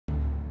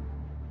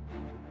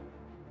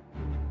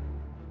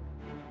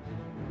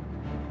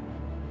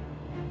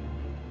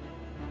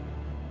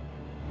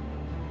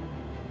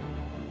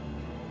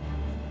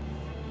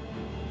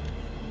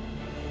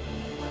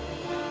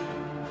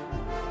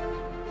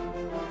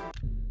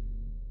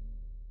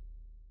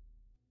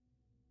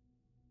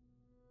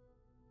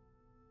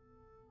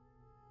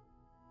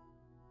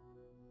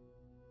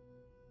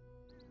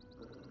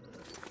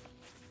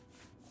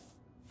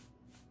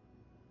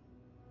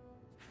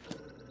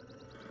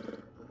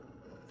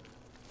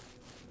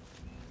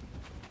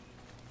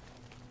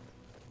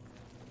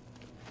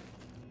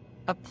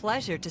A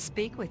pleasure to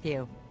speak with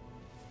you.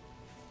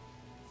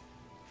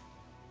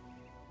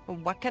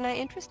 What can I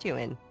interest you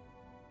in?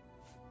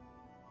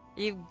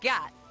 You've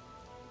got...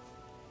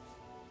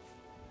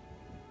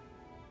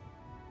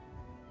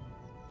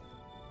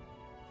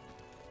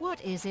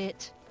 What is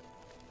it?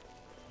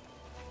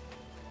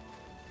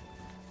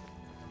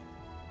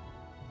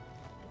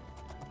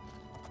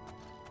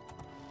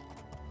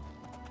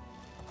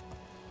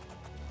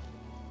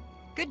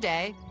 Good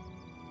day.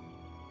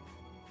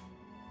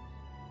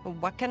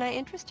 What can I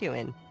interest you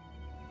in?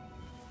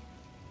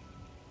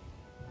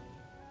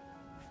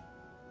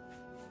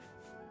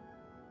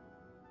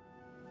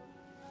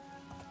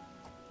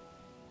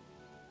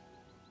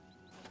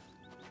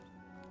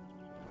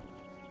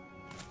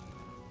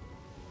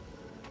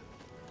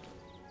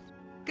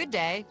 Good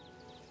day.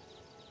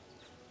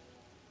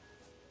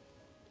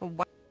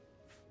 What?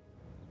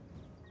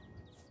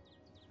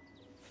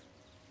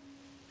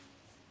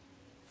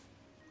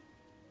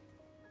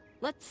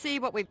 Let's see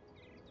what we've...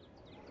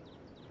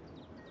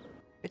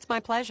 It's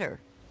my pleasure.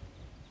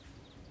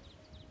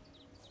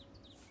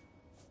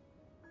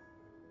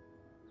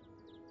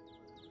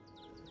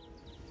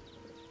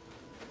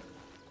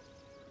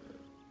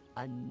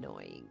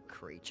 Annoying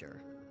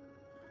creature.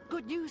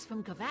 Good news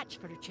from Kavach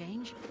for a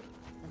change.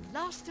 The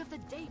last of the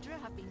Daedra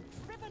have been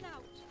driven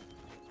out.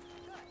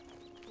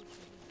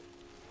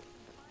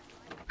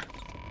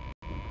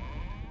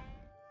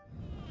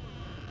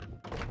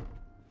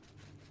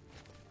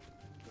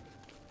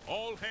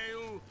 All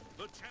hail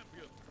the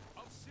champion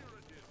of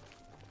Cyrodiil.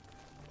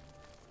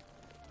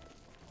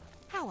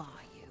 How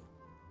are you?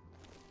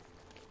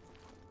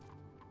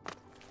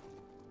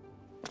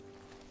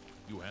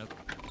 You have...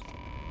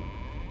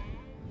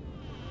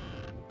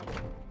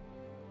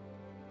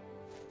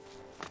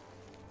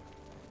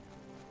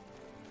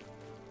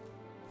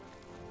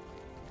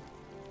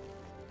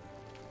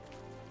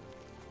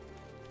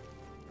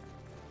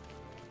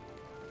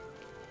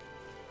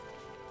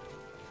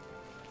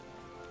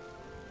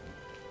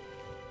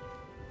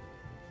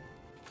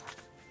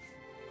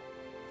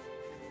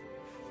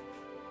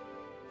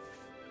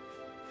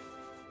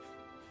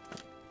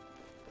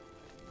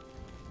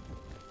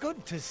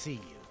 Good to see you.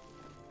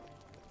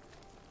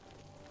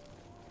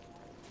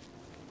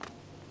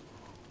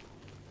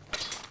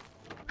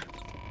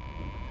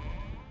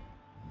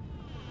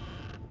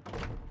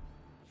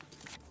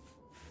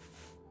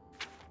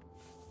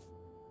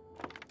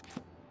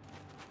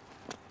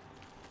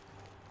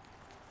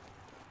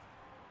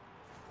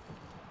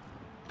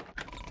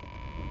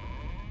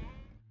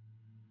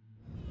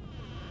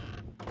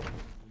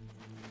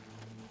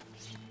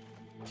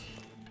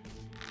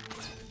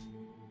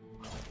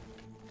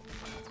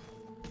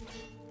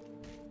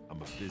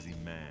 Busy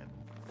man.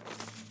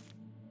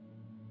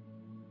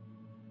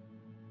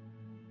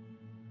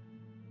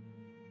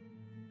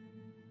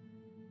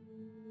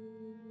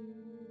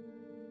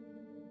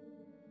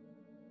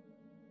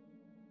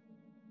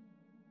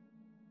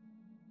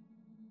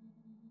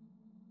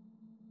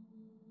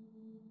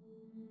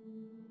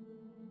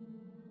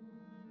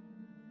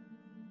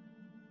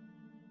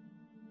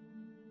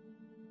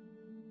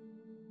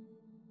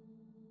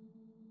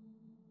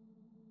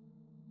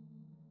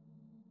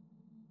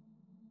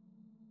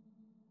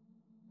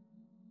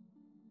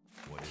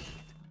 What is it?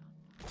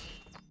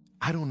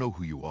 I don't know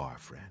who you are,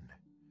 friend,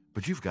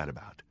 but you've got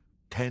about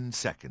 10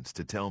 seconds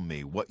to tell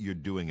me what you're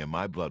doing in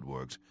my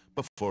bloodworks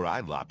before I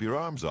lop your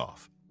arms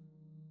off.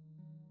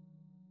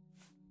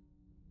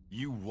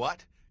 You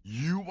what?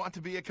 You want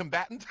to be a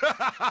combatant?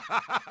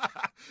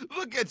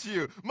 Look at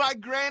you! My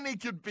granny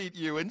could beat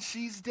you, and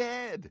she's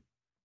dead!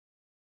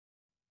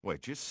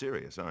 Wait, you're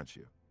serious, aren't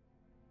you?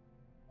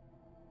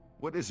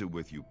 What is it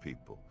with you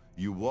people?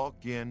 You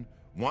walk in,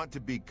 want to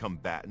be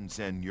combatants,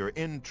 and your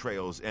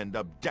entrails end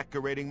up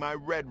decorating my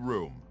red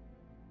room.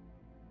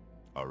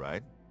 All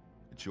right,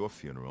 it's your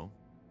funeral.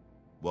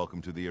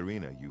 Welcome to the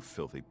arena, you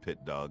filthy pit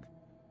dog.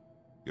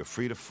 You're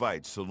free to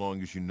fight so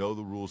long as you know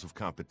the rules of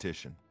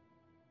competition.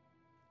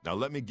 Now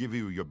let me give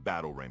you your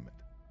battle raiment.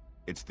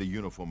 It's the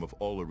uniform of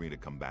all arena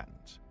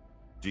combatants.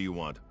 Do you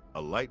want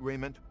a light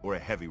raiment or a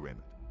heavy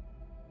raiment?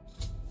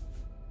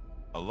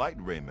 A light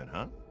raiment,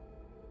 huh?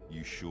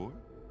 You sure?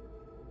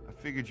 I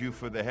figured you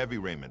for the heavy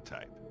raiment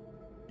type.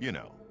 You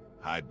know,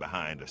 hide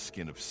behind a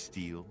skin of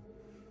steel.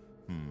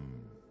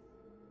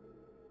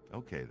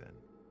 Okay then,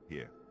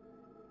 here.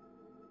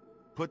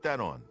 Put that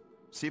on.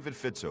 See if it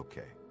fits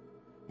okay.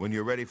 When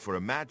you're ready for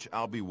a match,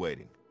 I'll be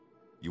waiting.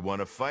 You want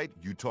to fight,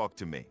 you talk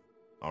to me.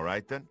 All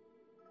right then?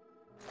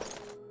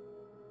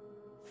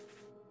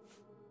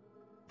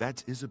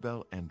 That's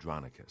Isabel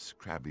Andronicus,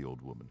 crabby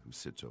old woman who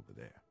sits over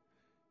there.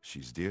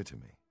 She's dear to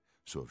me,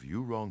 so if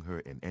you wrong her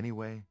in any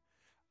way,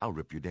 I'll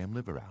rip your damn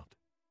liver out.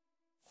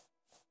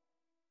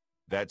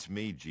 That's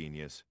me,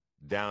 genius.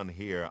 Down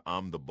here,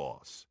 I'm the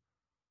boss.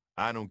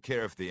 I don't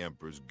care if the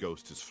Emperor's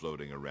ghost is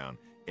floating around.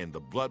 In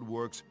the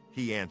Bloodworks,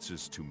 he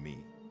answers to me.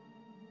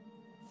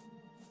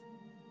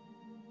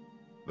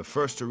 The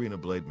first Arena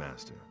Blade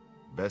Master,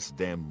 best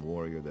damned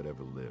warrior that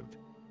ever lived,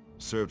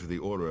 served the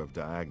Order of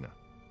Diagna,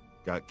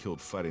 got killed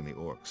fighting the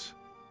Orcs.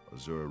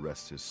 Azura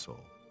rests his soul.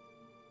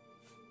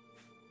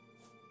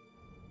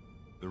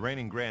 The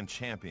reigning Grand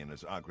Champion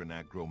is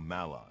Agranagro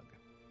Malog.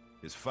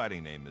 His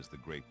fighting name is the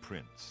Great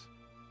Prince.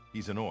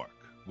 He's an orc.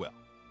 Well,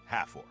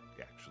 half-orc,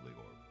 actually,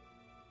 or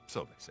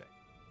so they say.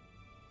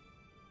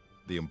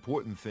 The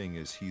important thing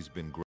is he's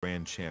been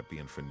Grand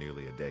Champion for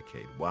nearly a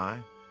decade. Why?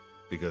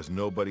 Because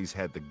nobody's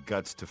had the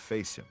guts to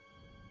face him.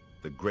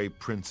 The Great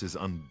Prince is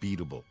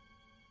unbeatable.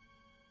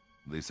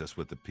 At least that's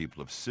what the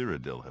people of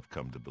Cyrodiil have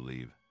come to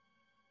believe.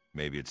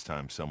 Maybe it's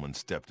time someone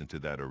stepped into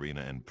that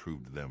arena and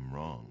proved them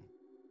wrong.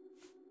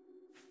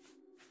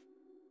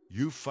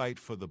 You fight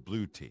for the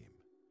blue team.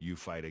 You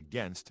fight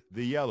against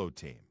the yellow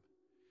team.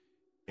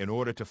 In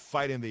order to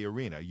fight in the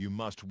arena, you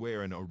must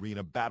wear an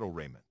arena battle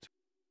raiment.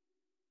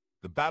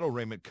 The battle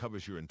raiment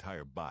covers your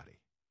entire body.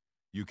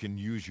 You can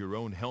use your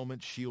own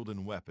helmet, shield,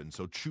 and weapon,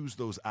 so choose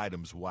those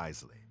items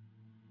wisely.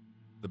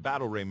 The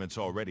battle raiment's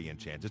already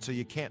enchanted, so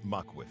you can't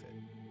muck with it.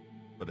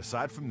 But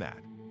aside from that,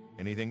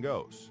 anything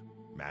goes.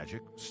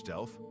 Magic,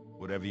 stealth,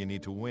 whatever you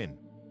need to win.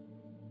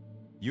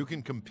 You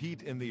can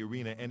compete in the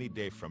arena any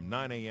day from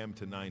 9 a.m.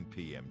 to 9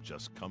 p.m.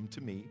 Just come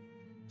to me,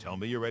 tell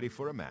me you're ready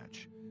for a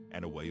match,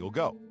 and away you'll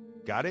go.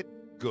 Got it?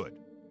 Good.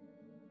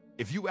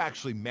 If you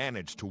actually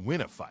manage to win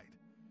a fight,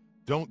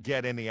 don't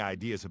get any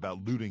ideas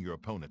about looting your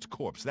opponent's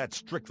corpse. That's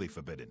strictly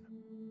forbidden.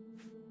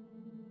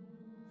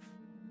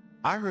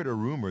 I heard a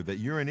rumor that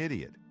you're an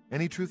idiot.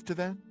 Any truth to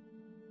that?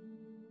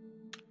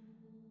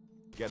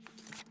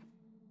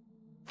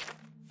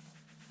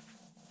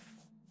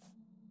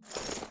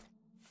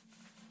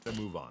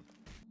 Move on.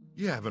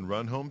 You haven't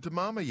run home to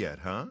Mama yet,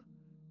 huh?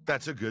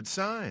 That's a good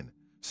sign.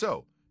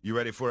 So, you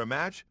ready for a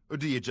match, or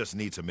do you just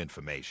need some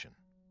information?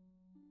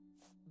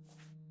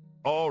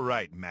 All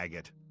right,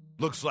 maggot.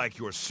 Looks like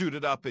you're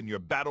suited up in your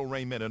battle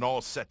raiment and all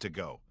set to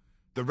go.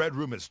 The red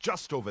room is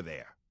just over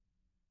there.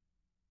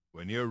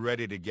 When you're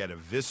ready to get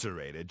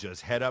eviscerated,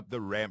 just head up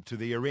the ramp to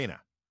the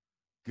arena.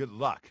 Good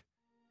luck,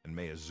 and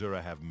may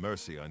Azura have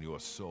mercy on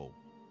your soul.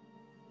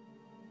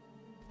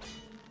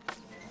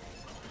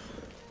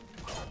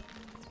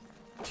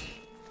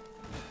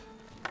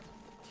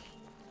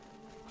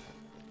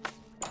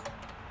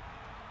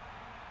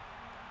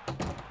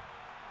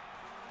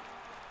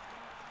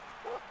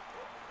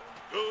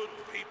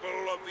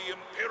 Of the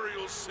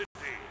Imperial City,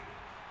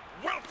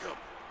 welcome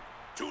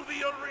to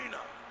the arena.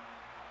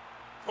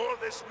 For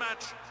this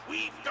match,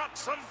 we've got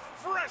some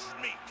fresh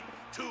meat,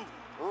 2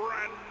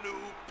 brand new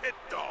pit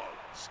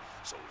dogs.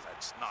 So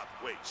let's not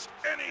waste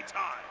any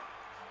time.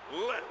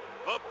 Let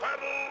the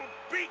battle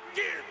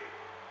begin.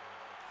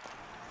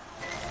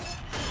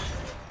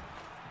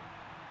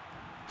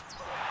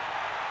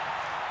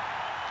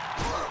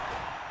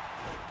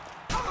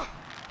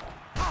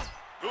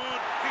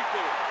 Good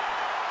people,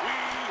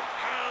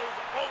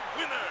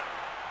 winner!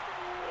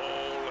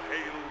 All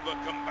hail the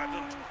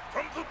combatant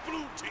from the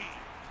blue team!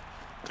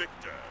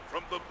 Victor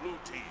from the blue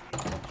team,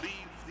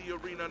 leave the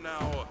arena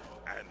now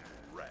and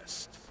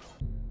rest.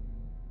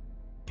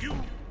 You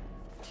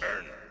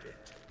earned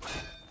it.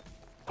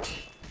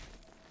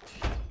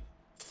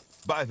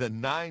 By the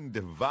 9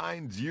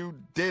 divines, you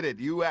did it.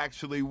 You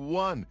actually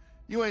won.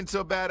 You ain't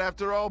so bad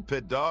after all,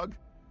 pit dog.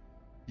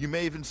 You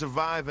may even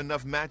survive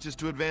enough matches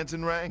to advance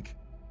in rank.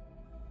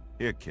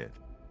 Here, kid.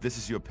 This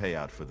is your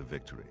payout for the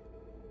victory.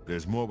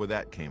 There's more where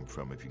that came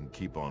from if you can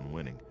keep on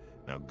winning.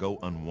 Now go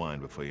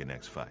unwind before your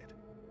next fight.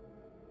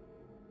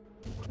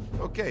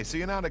 Okay, so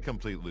you're not a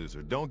complete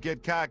loser. Don't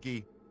get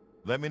cocky.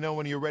 Let me know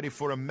when you're ready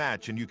for a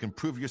match and you can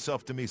prove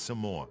yourself to me some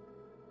more.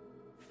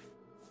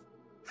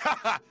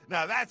 Haha!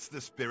 Now that's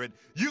the spirit.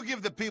 You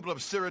give the people of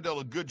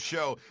Cyrodiil a good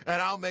show,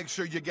 and I'll make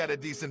sure you get a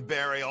decent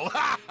burial.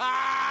 Ha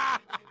ha!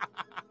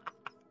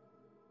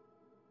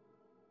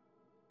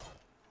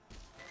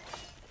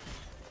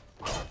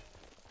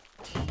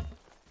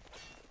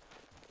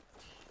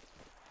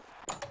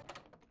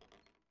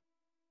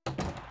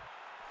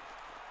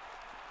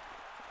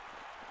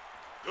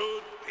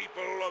 Good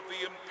people of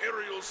the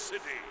Imperial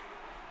City,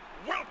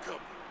 welcome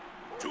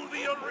to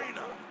the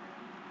arena.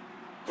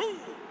 Who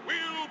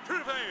will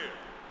prevail?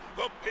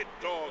 The pit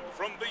dog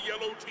from the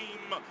yellow team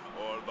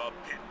or the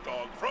pit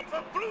dog from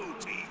the blue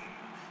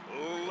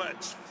team?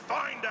 Let's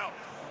find out.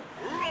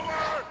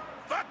 Lower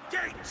the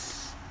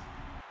gates!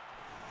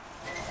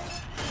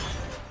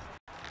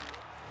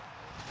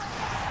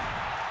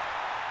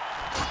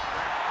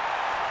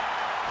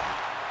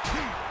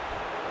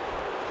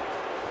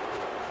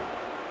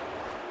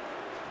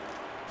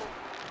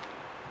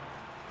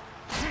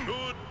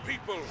 Good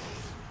people,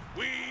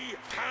 we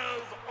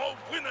have a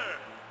winner!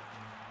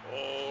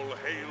 All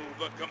hail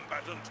the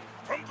combatant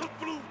from the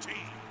blue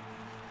team!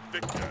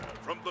 Victor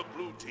from the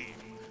blue team,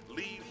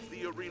 leave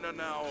the arena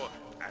now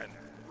and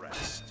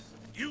rest.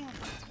 You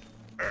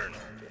earned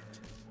it.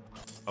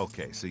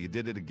 Okay, so you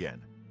did it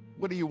again.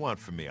 What do you want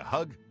from me, a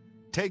hug?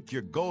 Take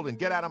your gold and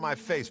get out of my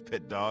face,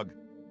 pit dog.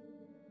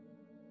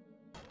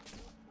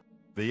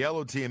 The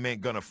yellow team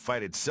ain't gonna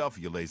fight itself,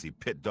 you lazy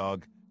pit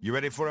dog. You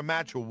ready for a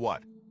match or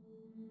what?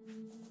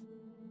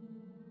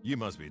 You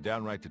must be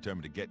downright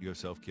determined to get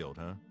yourself killed,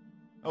 huh?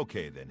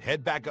 Okay then,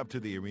 head back up to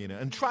the arena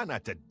and try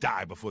not to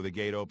die before the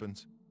gate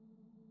opens.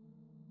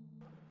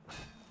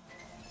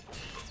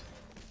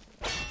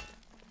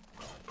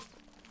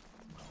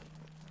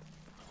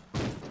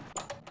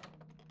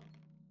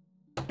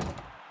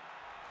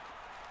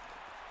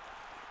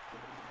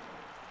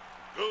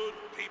 Good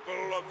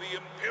people of the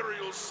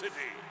Imperial City,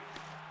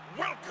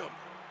 welcome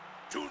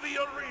to the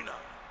arena.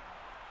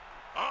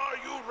 Are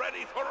you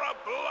ready for a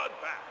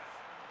bloodbath?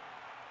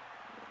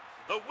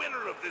 The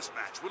winner of this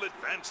match will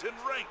advance in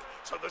rank,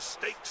 so the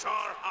stakes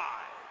are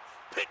high.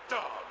 Pit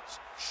dogs,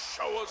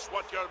 show us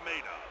what you're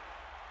made of.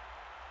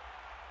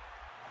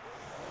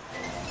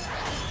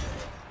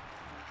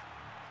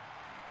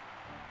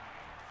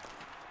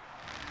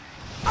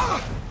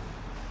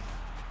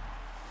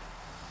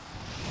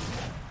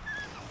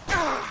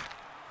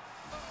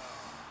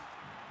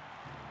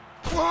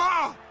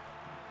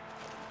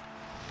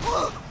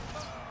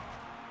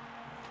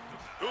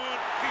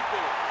 Good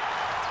people,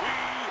 we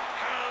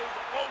have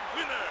a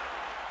winner.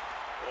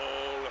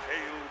 All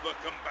hail the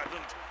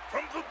combatant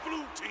from the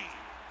blue team.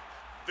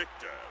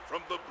 Victor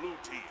from the blue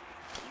team,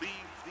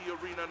 leave the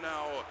arena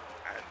now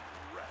and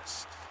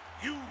rest.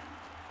 You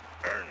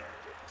earned it.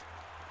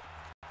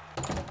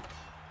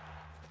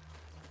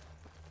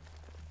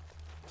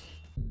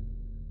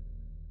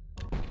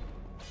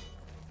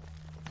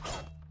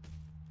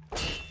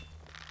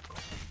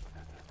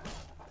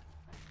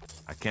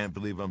 I can't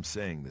believe I'm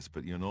saying this,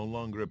 but you're no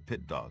longer a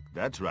pit dog.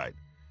 That's right.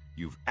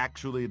 You've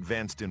actually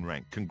advanced in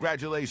rank.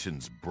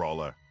 Congratulations,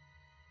 Brawler.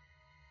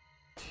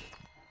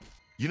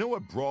 You know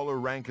what Brawler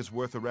rank is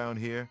worth around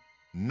here?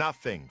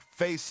 Nothing.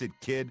 Face it,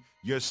 kid.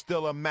 You're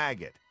still a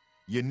maggot.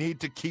 You need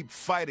to keep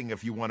fighting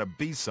if you want to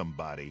be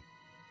somebody.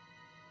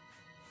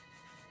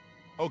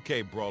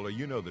 Okay, Brawler,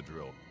 you know the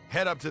drill.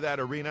 Head up to that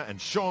arena and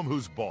show them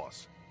who's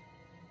boss.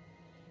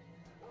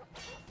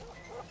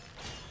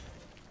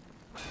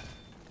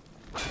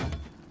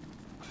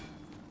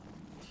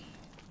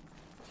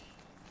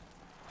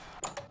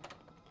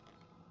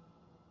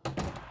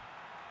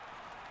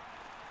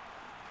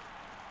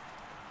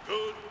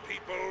 Good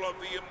people of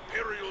the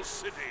Imperial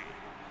City,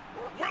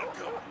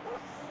 welcome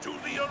to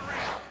the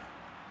arena.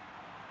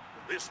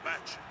 This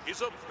match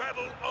is a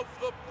battle of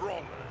the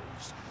brawlers.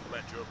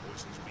 Let your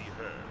voices be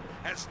heard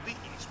as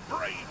these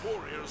brave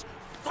warriors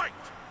fight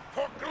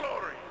for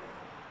glory.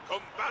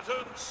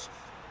 Combatants,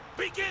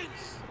 begin!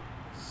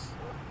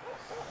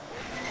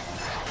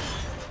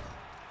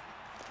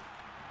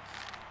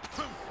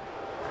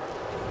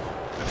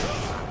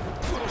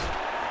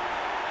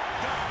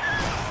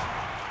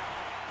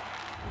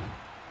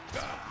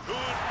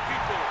 Good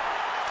people,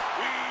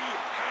 we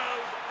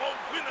have a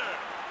winner.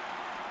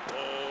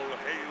 All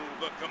hail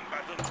the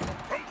combatant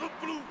from the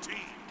blue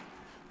team.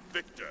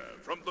 Victor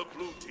from the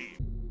blue team.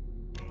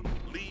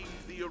 Leave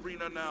the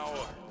arena now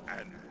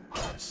and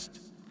rest.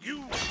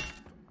 You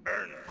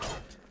earned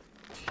it.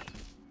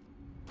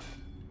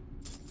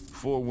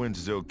 4 wins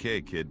is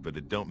okay, kid, but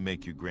it don't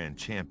make you grand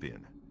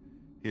champion.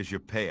 Here's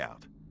your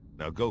payout.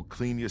 Now go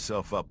clean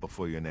yourself up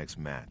before your next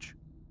match.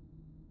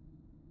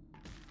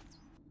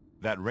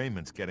 That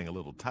raiment's getting a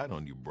little tight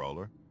on you,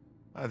 Brawler.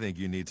 I think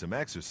you need some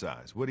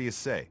exercise. What do you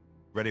say?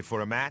 Ready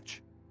for a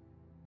match?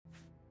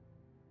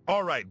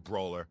 All right,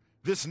 Brawler.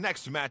 This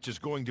next match is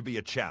going to be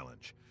a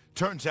challenge.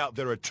 Turns out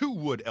there are 2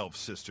 wood elf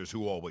sisters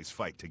who always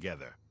fight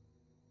together.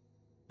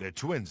 They're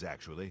twins,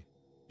 actually.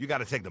 You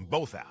gotta take them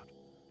both out.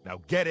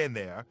 Now get in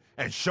there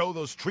and show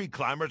those tree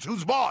climbers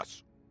who's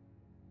boss!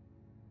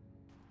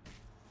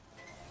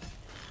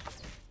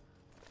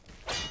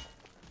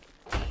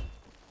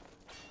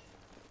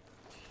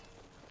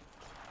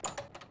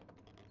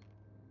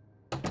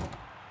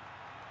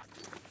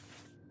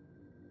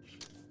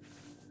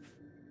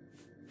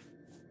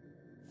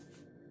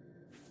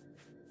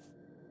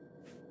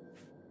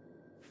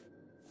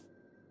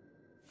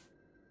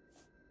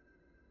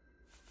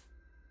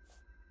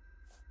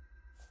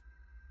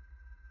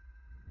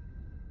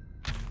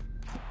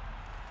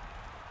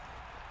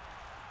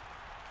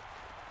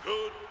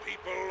 Good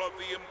people of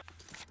the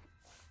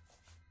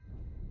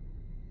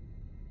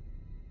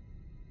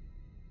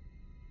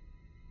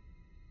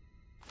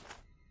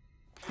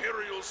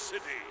Imperial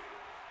City,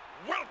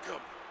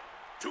 welcome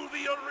to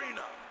the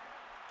arena.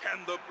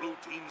 Can the blue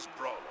team's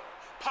brawler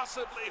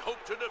possibly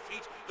hope to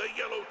defeat the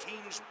yellow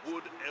team's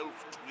wood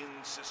elf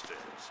twin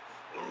sisters?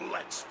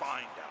 Let's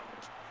find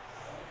out.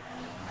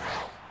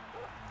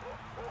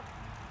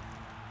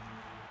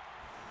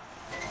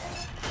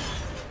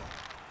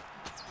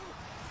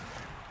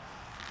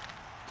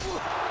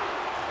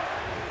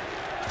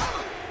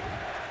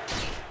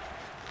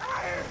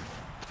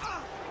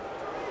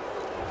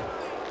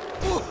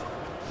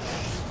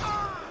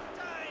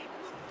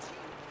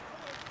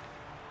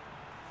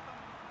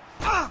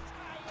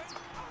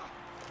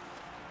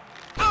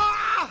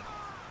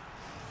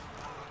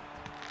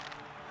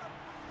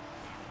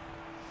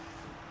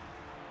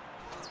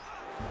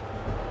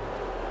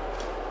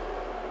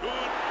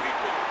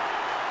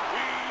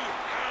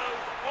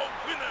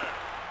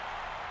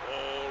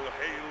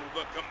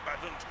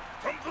 Combatant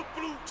from the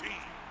blue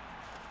team,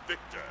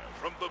 Victor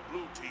from the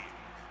blue team,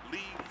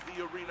 leave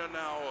the arena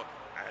now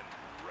and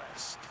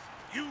rest.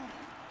 You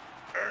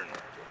earned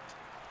it.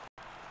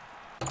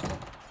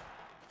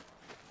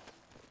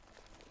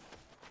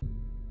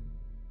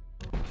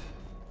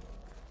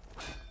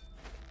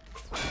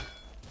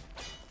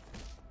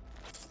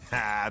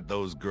 Ha,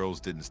 those girls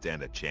didn't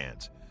stand a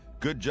chance.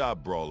 Good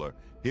job, Brawler.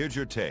 Here's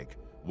your take.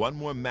 One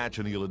more match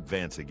and you'll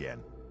advance again.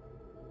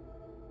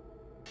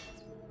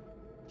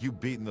 You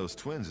beating those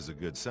twins is a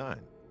good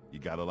sign. You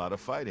got a lot of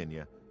fight in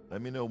you.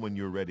 Let me know when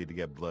you're ready to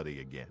get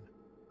bloody again.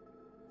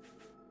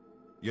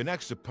 Your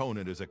next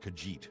opponent is a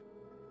Hgec.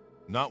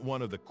 Not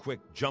one of the quick,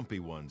 jumpy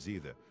ones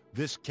either.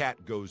 This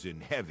cat goes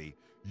in heavy,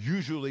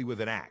 usually with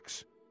an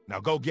axe. Now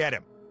go get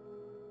him!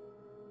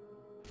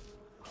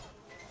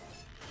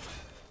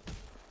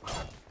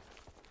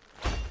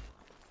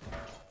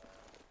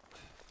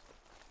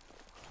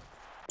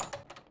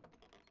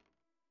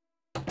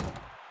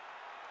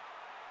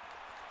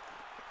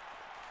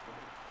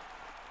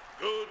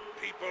 Good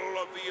people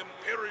of the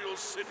Imperial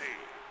City,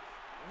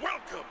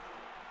 welcome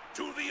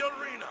to the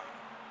arena.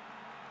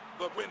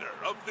 The winner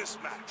of this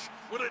match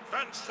will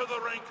advance to the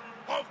rank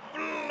of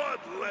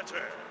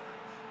Bloodletter.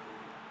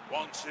 Who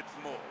wants it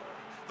more,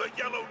 the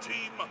yellow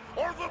team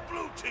or the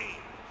blue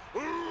team?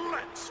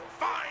 Let's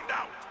find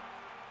out.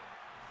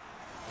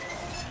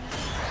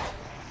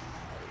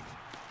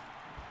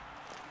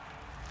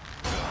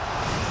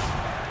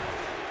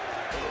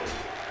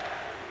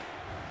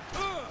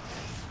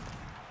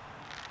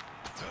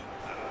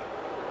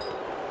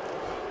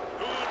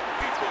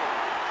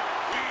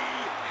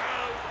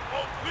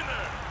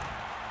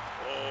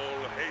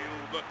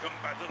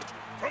 Combatant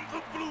from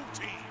the blue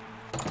team.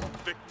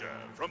 Victor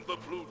from the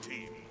blue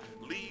team,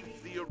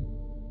 leave the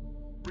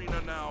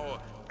arena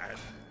now and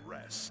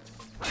rest.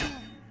 You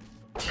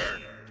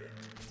earned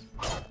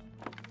it.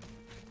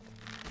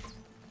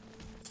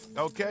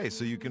 Okay,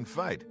 so you can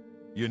fight.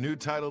 Your new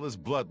title is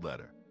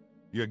Bloodletter.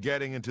 You're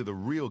getting into the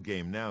real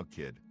game now,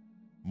 kid.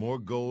 More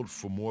gold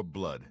for more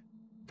blood.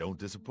 Don't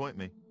disappoint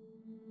me.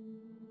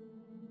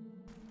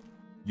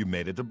 You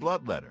made it to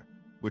Bloodletter,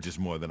 which is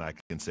more than I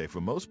can say for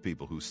most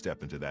people who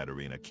step into that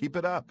arena. Keep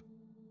it up.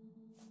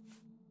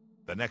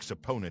 The next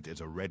opponent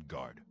is a Red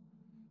Guard.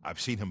 I've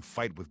seen him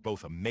fight with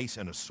both a mace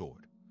and a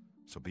sword,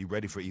 so be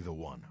ready for either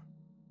one.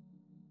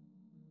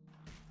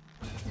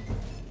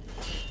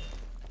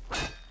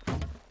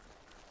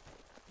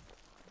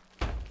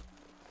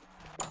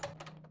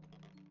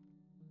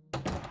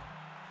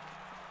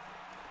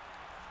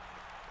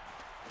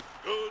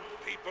 Good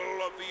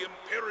people of the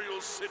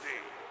Imperial City,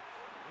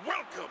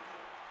 welcome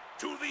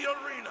to the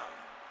arena.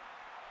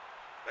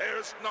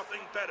 There's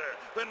nothing better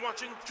than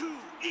watching two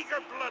eager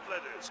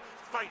bloodletters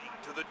fighting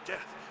to the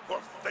death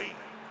for fame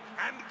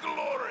and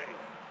glory.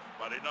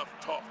 But enough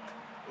talk.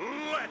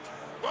 Let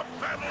the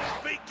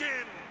battle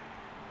begin!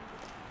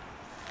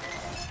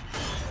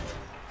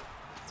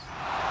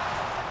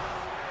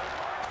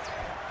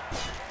 Is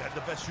that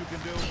the best you can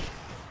do?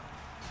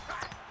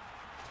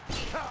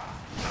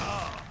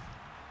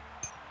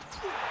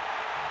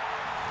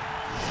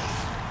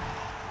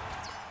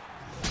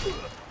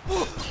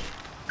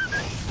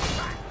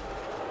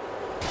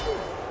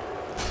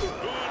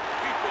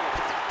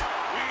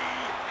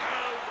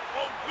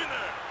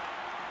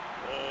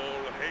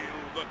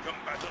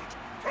 Combatant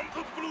from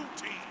the blue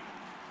team.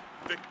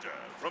 Victor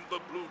from the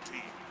blue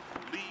team,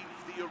 leave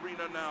the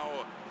arena now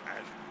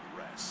and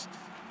rest.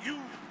 You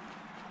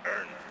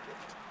earned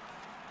it.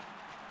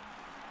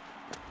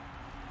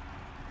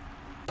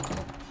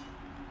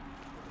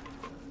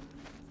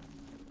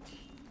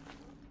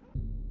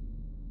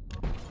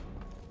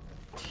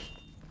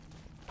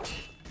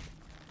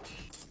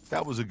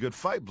 That was a good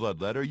fight,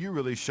 Bloodletter. You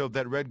really showed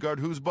that Red Guard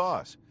who's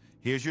boss.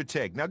 Here's your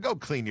take. Now go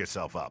clean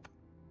yourself up.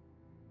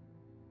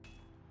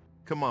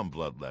 Come on,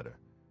 Bloodletter.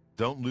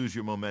 Don't lose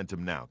your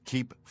momentum now.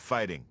 Keep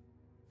fighting.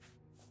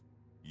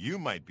 You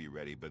might be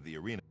ready, but the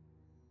arena...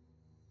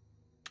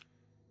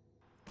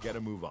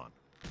 Gotta move on.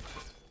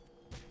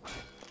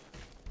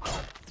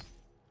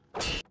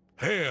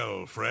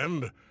 Hail,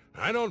 friend.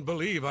 I don't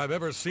believe I've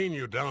ever seen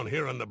you down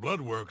here in the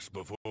Bloodworks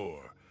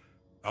before.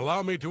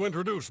 Allow me to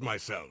introduce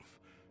myself.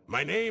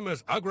 My name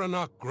is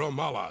Agranok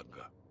Gromalag.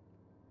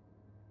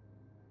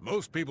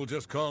 Most people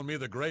just call me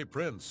the Grey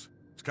Prince.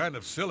 It's kind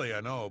of silly,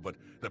 I know, but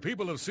the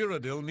people of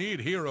Cyrodiil need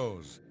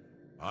heroes.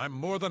 I'm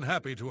more than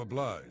happy to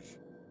oblige.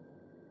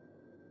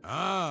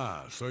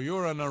 Ah, so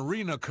you're an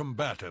arena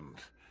combatant.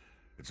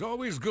 It's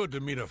always good to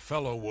meet a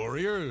fellow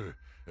warrior,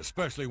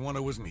 especially one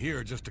who isn't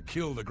here just to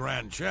kill the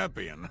Grand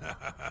Champion.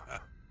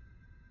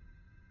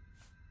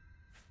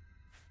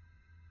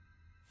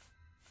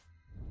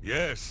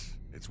 Yes,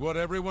 it's what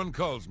everyone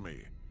calls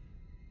me.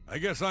 I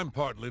guess I'm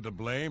partly to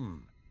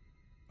blame.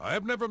 I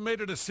have never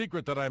made it a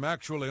secret that I'm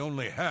actually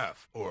only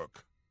half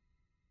orc.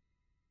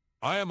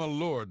 I am a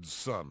lord's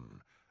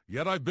son,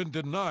 yet I've been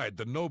denied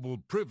the noble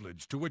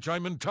privilege to which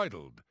I'm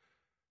entitled.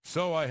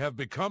 So I have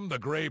become the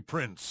Grey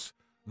Prince,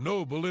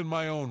 noble in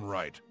my own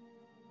right.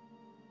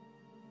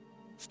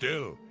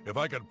 Still, if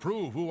I could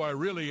prove who I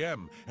really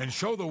am and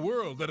show the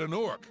world that an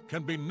orc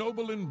can be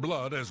noble in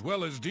blood as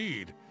well as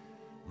deed,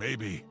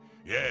 maybe,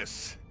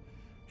 yes,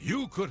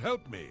 you could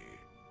help me.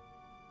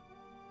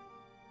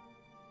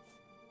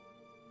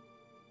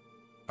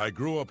 I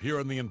grew up here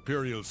in the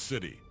Imperial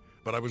City,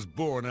 but I was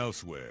born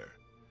elsewhere.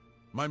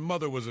 My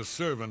mother was a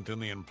servant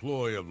in the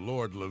employ of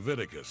Lord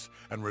Leviticus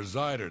and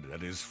resided at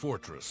his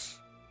fortress.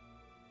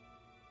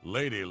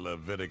 Lady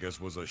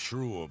Leviticus was a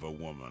shrew of a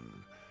woman.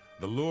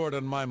 The Lord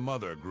and my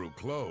mother grew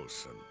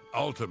close and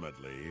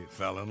ultimately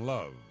fell in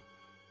love.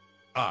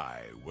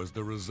 I was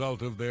the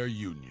result of their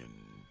union.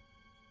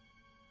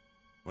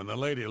 When the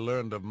lady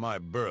learned of my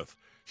birth,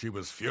 she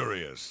was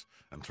furious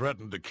and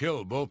threatened to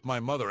kill both my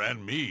mother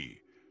and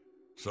me.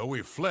 So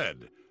we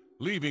fled,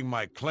 leaving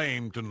my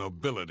claim to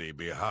nobility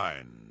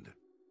behind.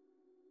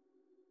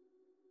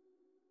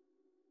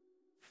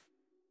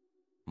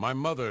 My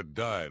mother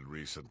died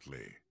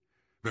recently.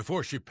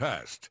 Before she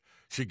passed,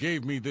 she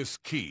gave me this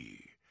key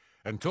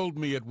and told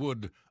me it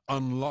would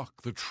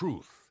unlock the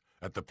truth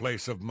at the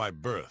place of my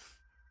birth,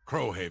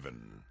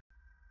 Crowhaven.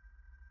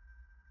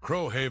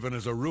 Crowhaven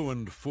is a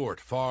ruined fort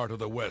far to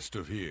the west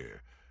of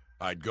here.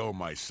 I'd go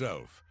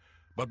myself,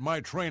 but my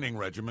training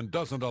regimen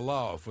doesn't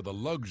allow for the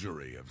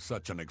luxury of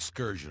such an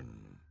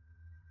excursion.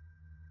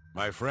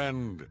 My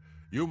friend,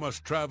 you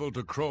must travel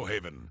to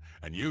Crowhaven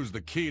and use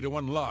the key to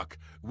unlock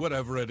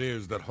whatever it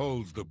is that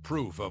holds the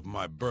proof of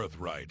my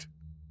birthright.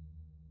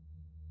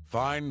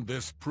 Find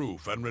this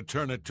proof and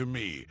return it to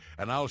me,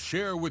 and I'll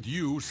share with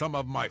you some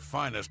of my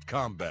finest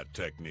combat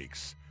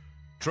techniques.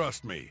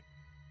 Trust me,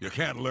 you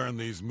can't learn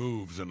these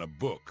moves in a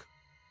book.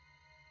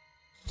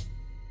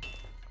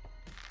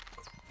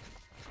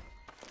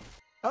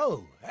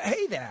 Oh,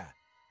 hey there.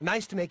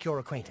 Nice to make your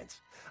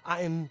acquaintance.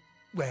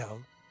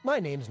 Well, my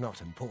name's not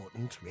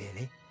important,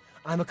 really.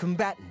 I'm a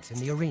combatant in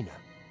the arena,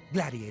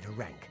 gladiator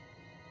rank.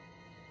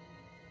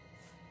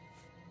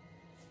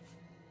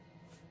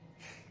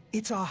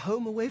 It's our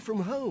home away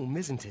from home,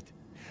 isn't it?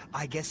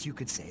 I guess you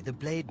could say the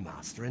Blade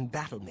Master and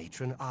Battle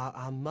Matron are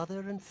our mother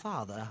and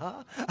father,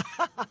 huh?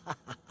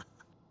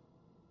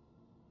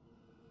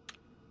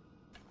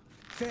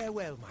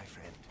 Farewell, my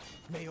friend.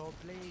 May your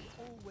blade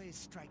always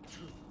strike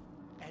true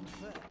and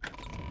firm.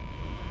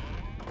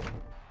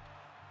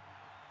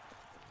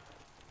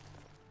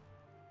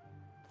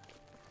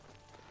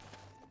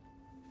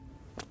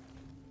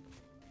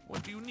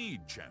 What do you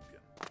need, champion?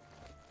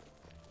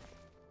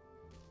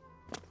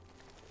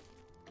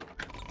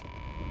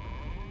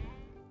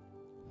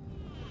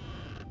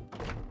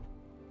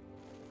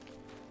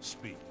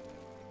 Speak.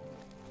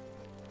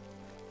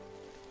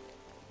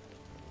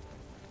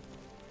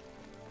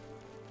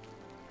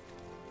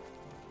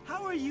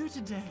 How are you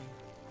today?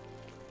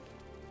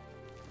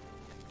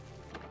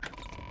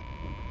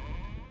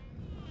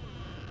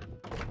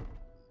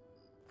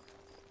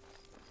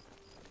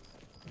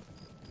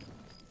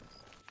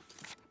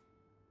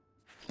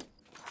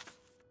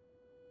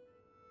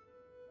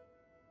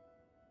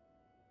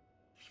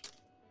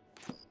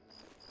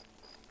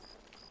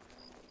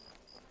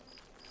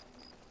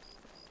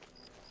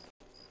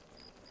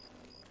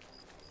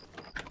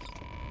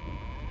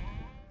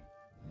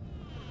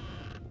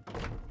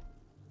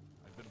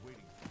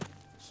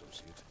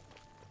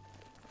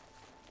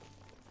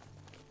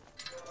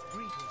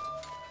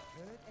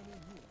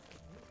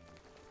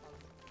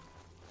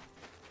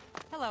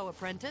 Hello,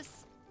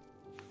 apprentice.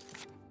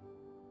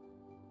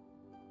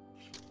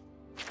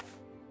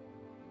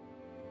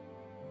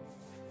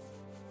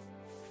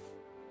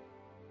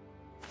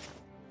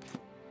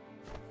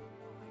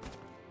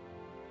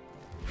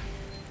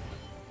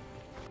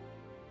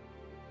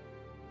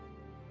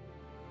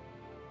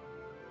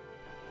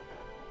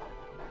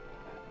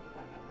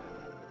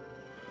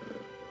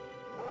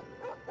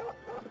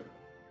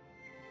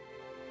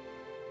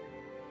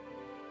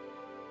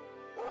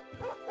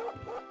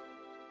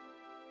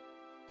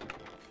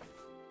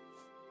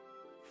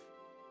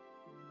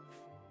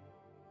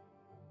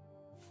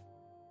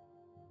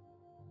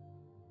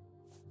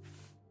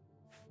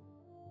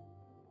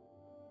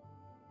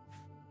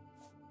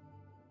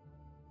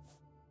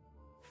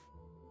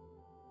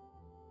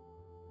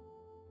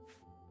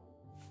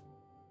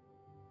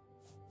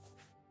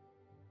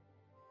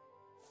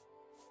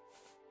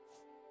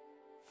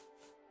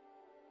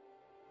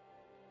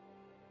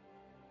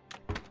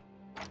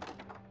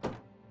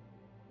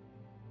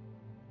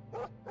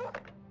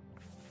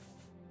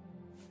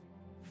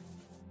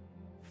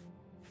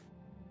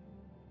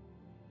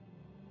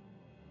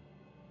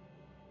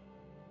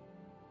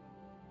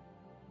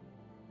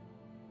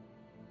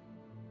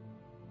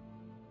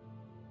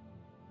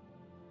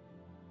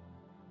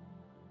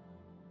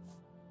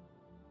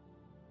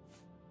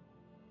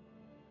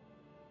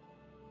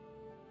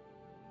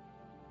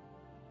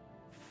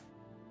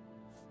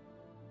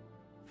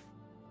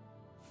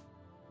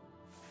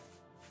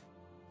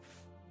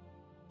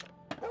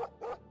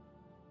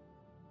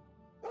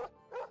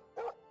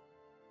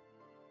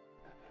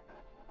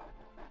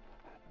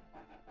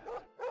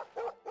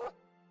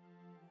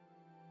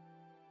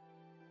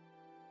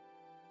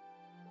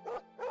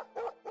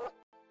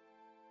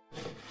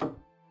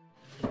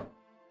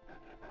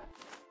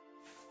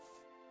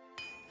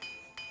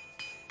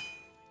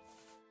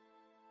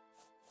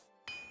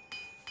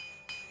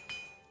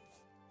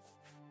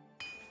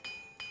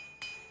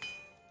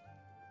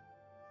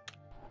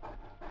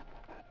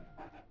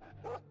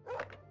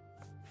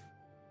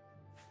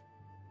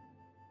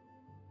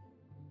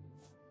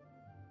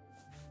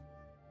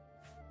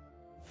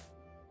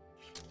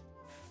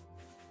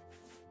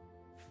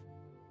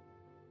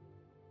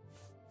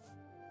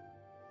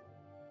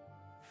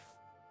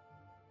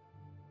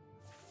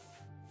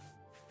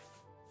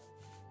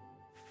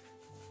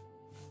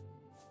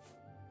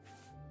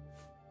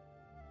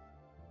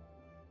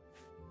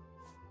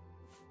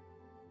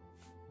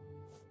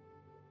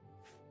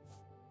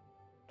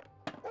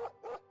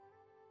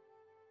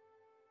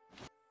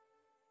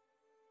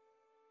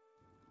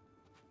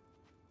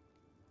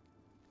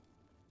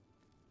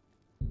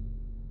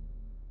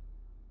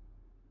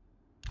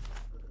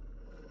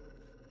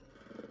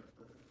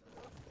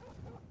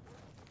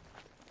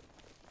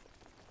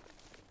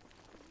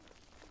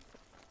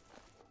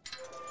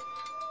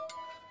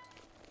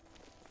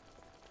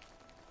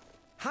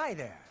 Hi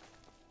there.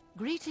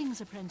 Greetings,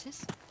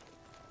 apprentice.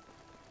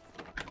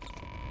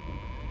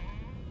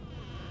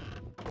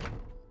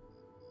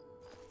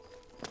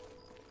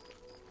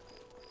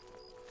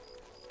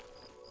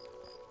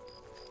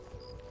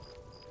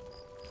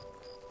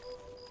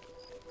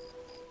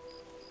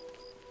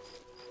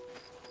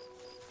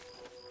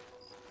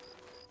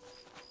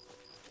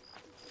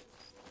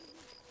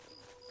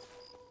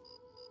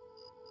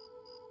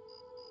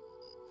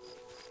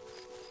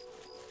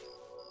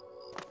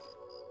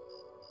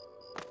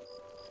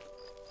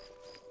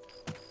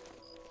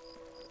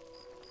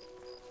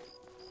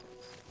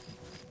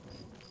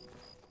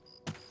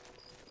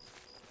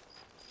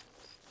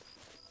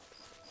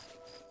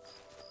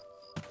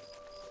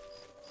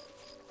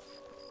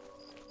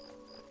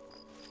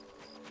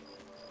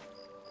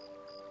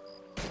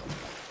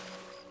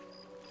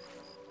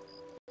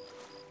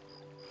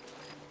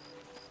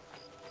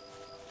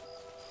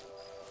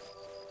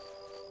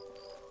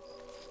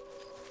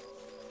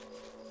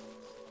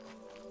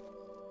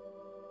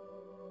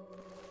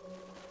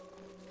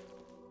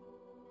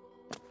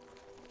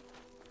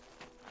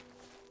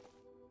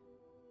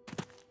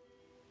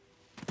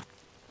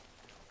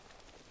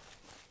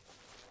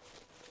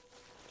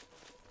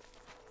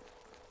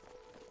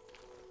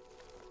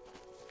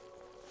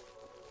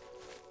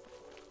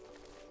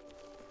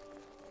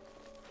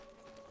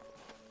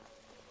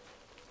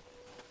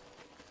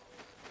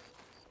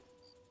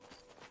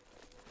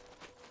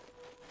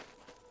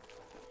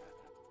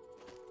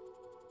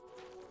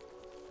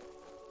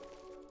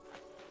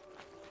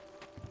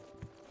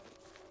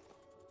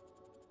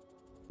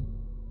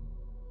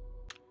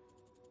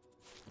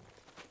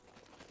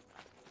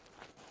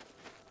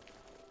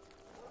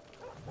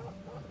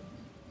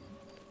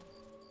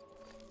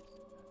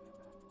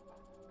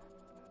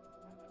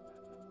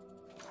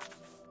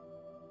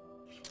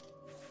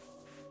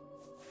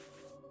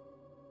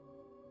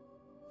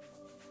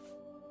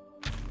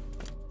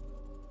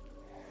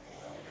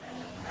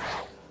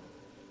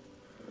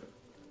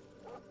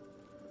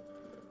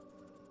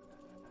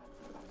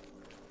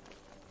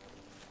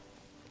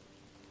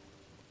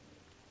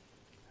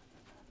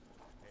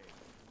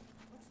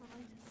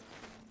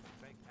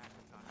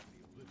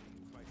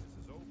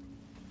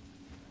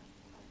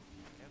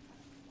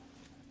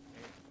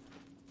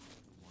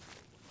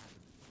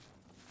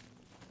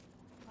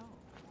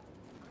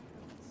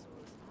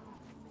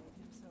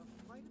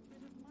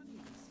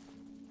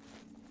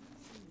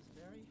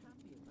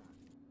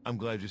 I'm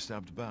glad you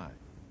stopped by.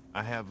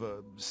 I have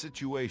a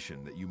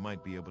situation that you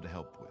might be able to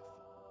help with.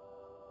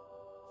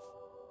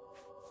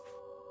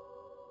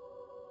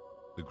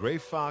 The Gray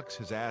Fox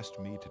has asked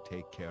me to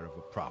take care of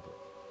a problem,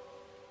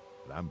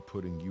 but I'm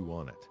putting you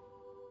on it.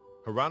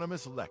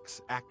 Hieronymus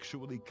Lex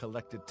actually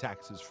collected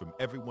taxes from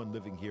everyone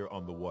living here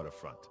on the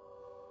waterfront.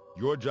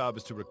 Your job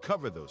is to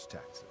recover those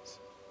taxes.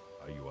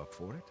 Are you up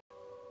for it?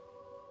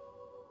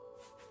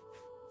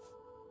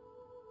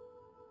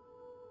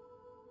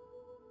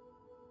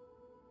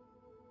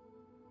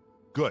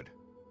 Good.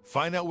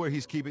 Find out where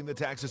he's keeping the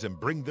taxes and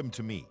bring them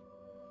to me.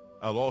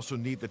 I'll also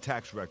need the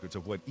tax records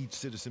of what each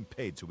citizen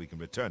paid so we can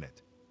return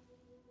it.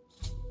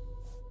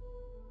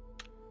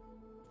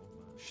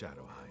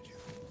 Shadow hide you.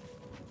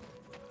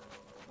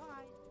 Bye.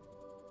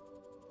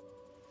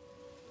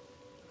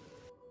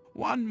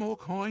 One more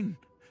coin,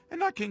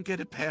 and I can get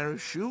a pair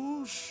of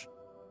shoes.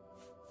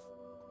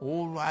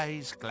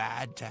 Always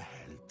glad to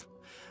help.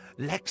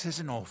 Lex has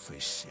an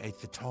office at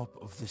the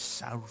top of the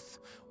South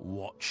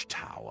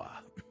Watchtower.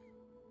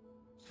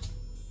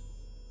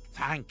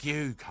 Thank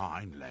you,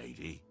 kind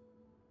lady.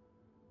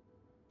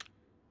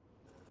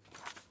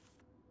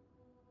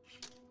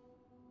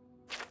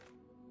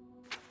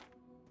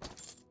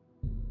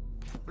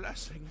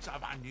 Blessings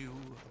of Anu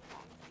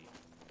upon me.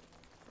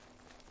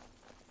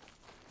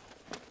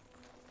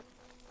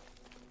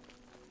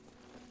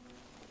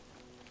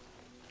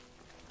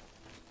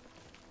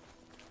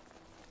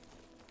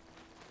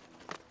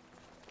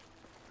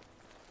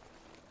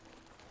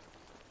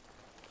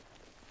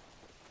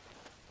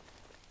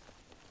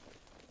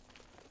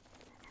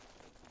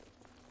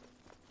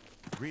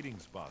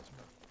 Greetings,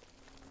 Bosmer.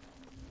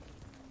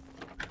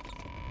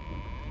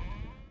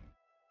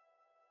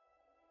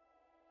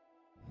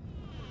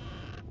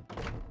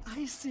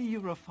 I see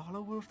you're a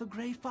follower of the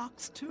Grey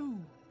Fox, too.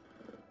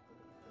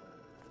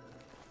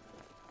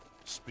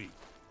 Speak.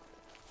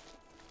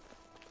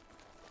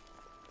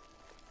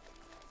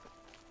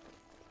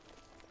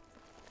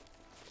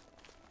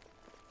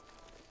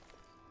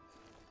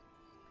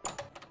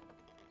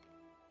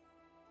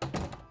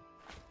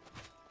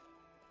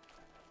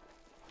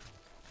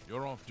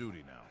 You're off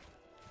duty now.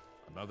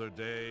 Another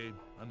day,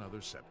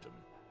 another septum.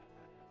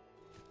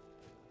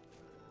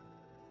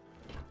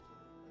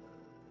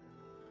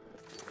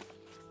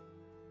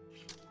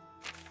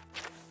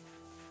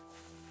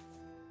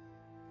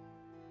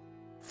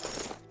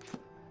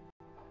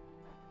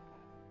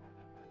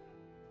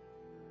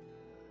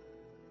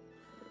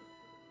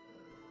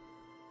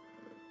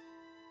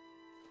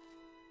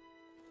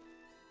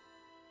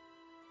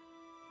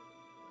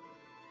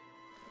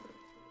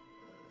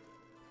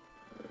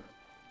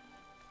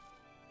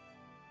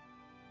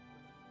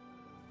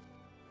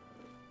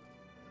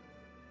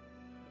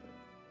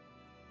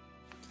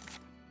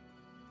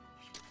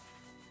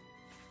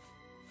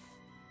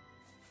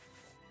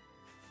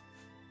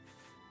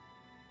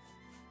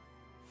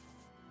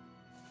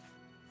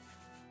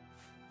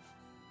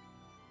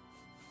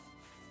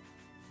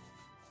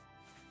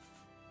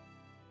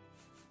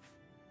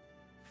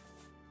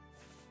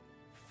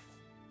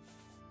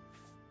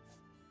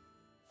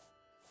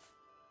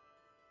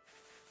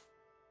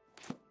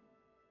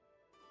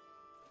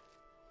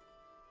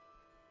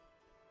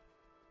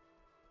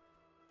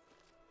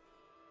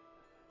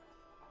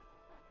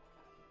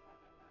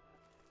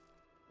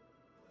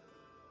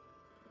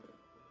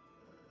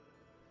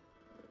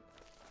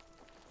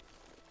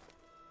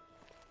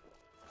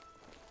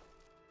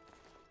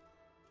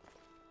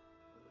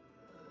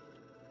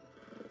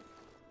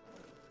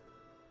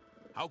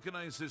 How can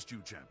I assist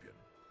you, champion?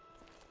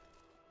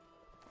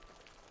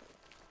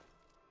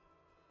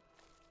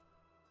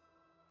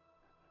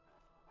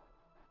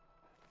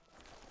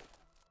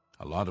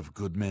 A lot of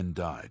good men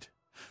died,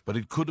 but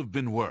it could have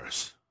been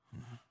worse.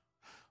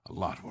 A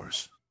lot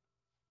worse.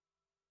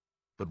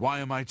 But why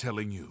am I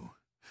telling you?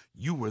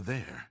 You were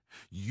there.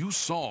 You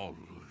saw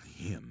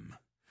him.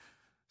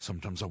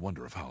 Sometimes I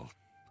wonder if I'll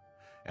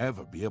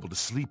ever be able to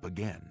sleep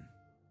again.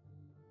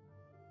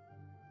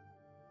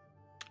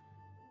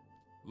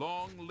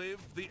 Long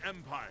live the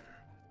Empire!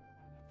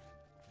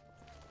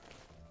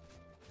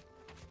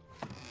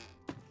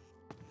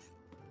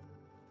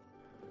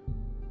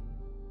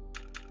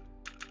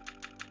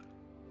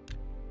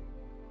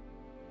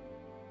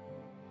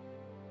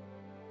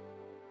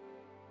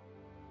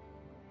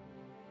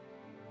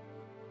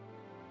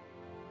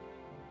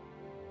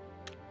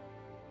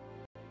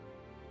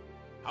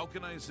 How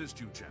can I assist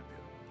you, champion?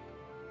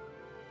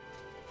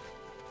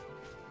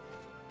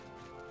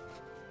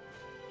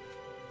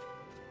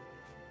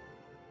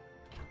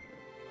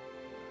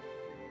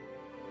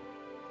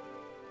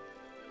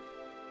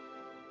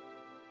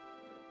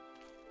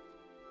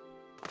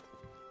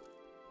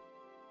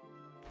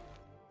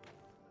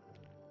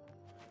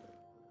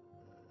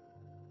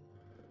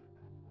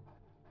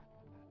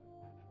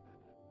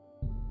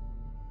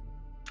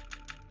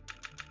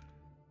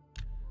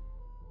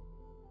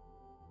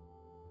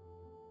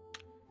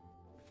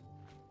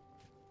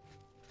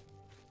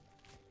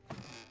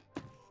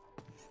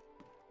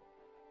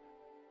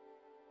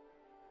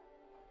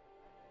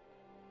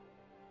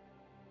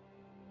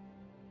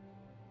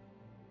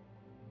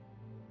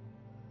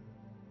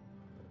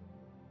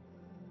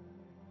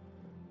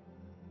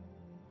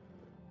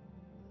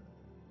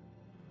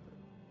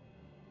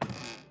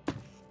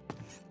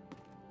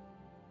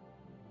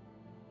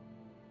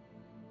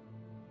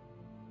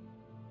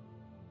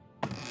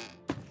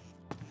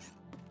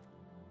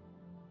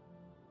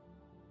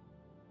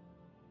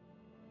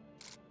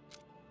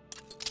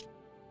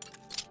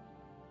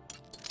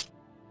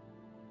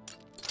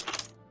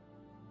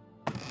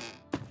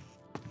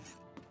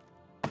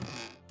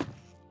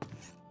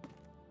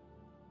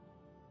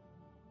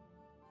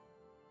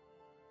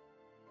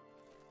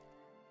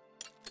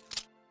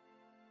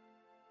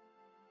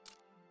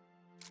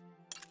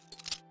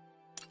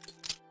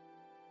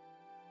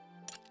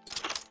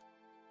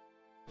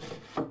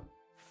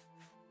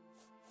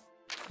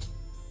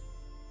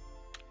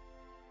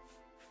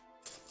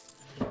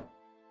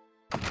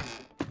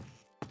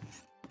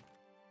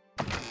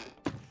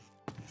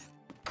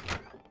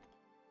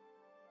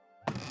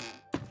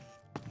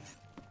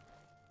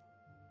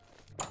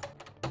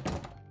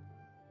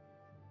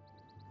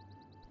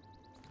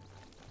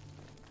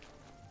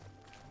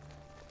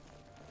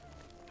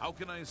 How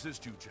can I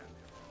assist you, champion?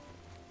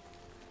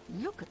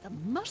 Look at the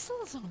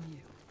muscles on you.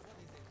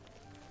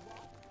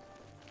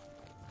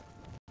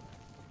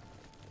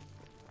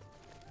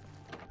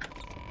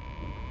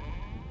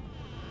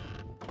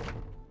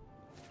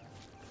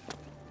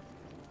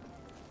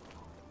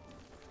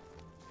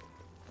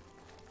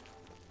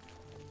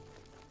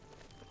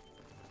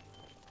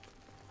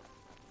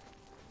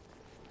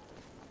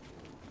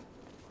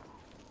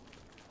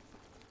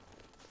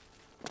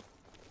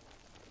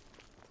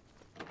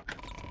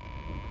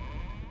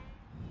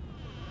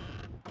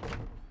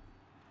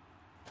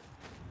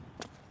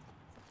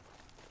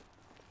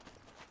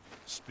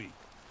 Speak.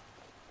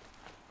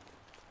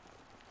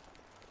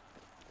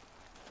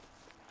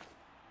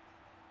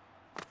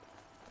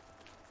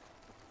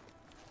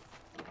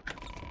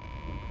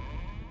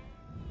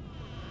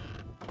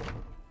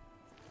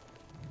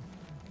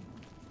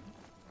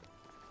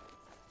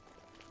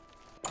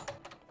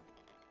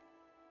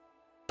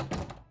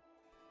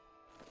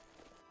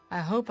 I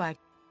hope I...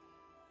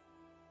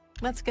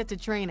 Let's get to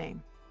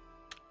training.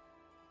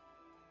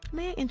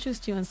 May I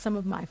interest you in some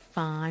of my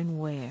fine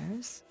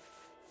wares?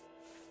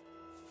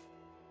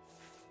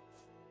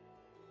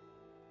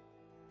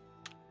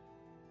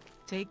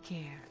 Take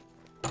care.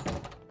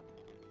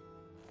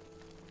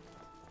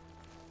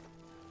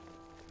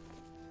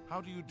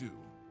 How do you do?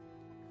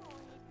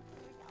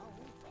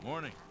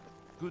 Morning.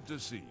 Good to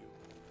see you.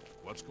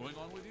 What's going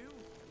on with you?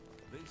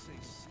 They say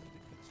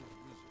syndicates of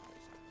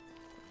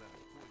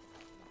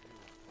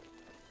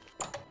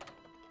wizards.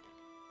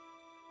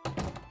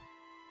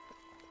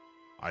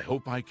 I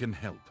hope I can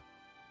help.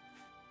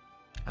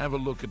 Have a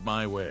look at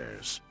my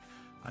wares.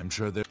 I'm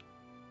sure they're...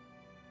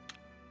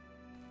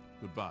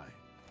 Goodbye.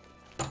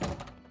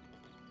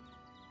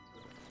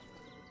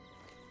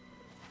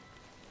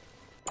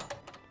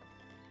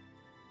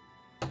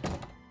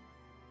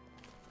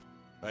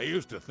 I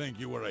used to think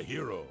you were a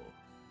hero,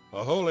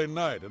 a holy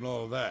knight and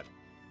all that.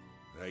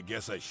 I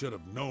guess I should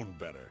have known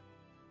better.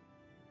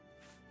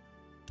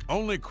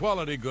 Only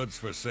quality goods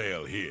for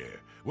sale here.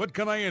 What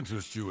can I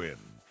interest you in?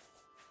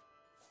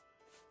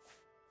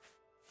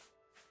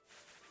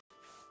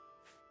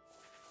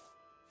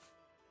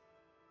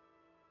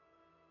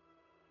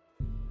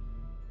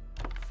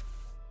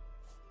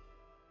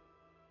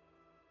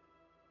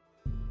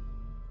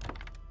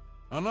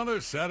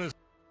 Another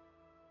satisfying...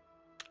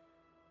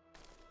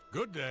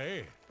 Good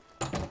day.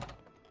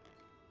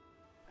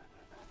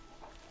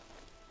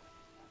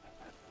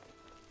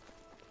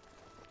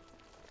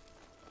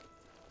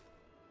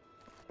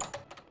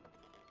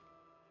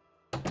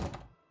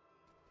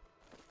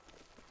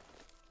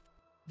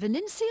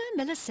 Venencia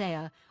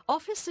Melisea,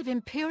 Office of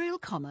Imperial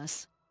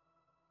Commerce.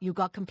 You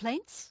got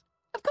complaints?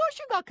 Of course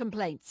you got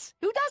complaints.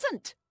 Who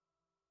doesn't?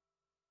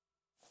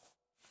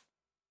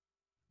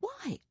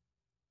 Why?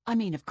 I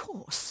mean, of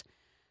course.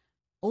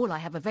 All I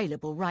have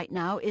available right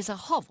now is a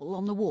hovel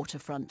on the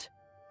waterfront.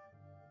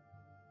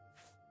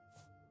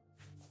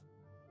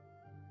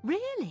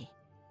 Really?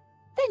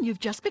 Then you've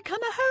just become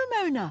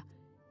a homeowner.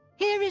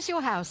 Here is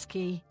your house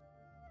key.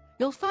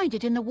 You'll find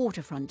it in the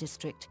waterfront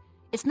district.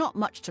 It's not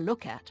much to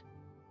look at.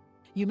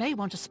 You may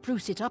want to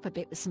spruce it up a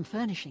bit with some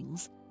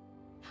furnishings.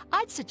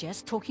 I'd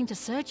suggest talking to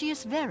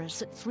Sergius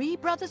Verus at Three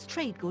Brothers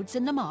Trade Goods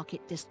in the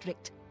Market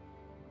District.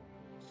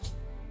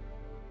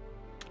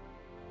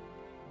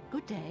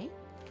 Good day.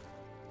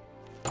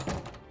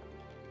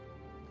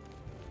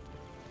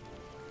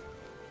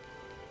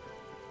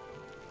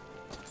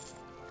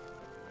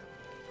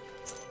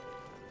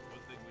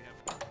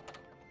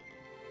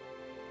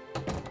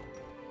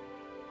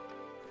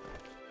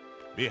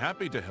 Be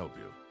happy to help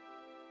you.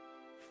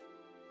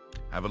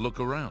 Have a look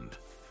around.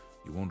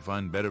 You won't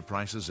find better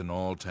prices in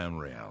all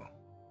Tamriel.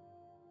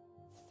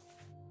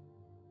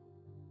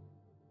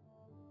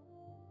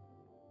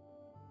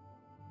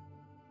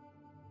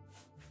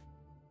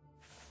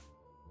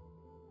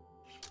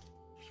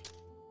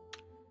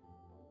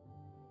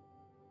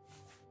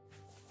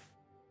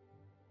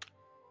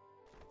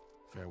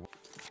 Farewell.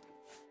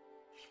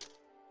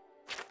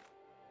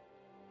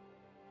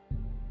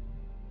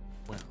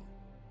 Well.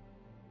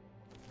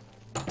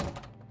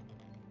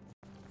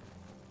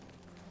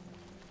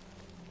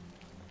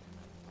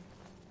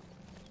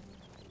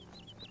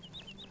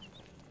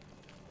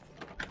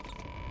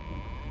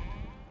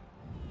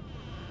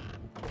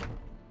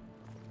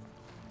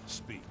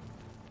 Speak.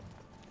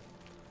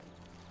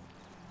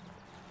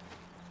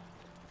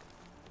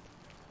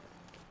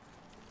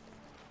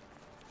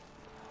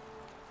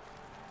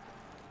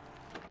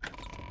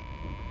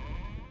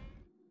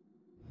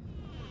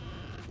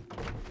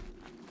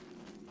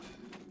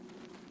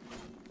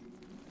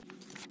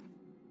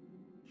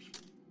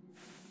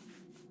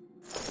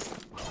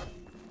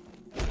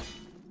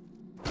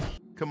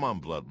 Come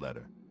on,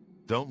 Bloodletter.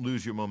 Don't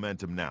lose your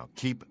momentum now.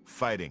 Keep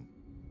fighting.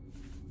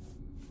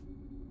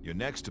 Your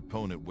next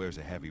opponent wears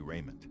a heavy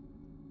raiment,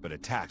 but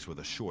attacks with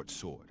a short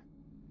sword.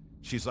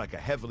 She's like a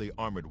heavily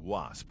armored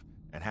wasp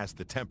and has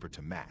the temper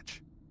to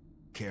match.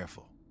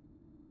 Careful.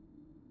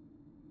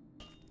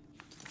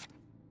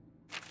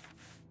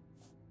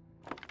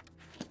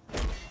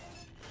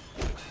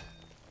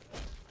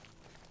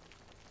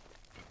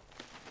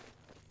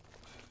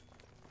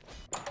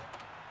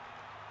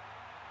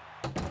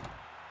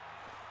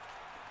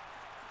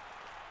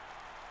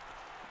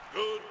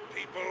 Good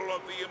people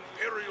of the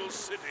Imperial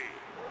City,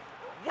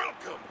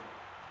 welcome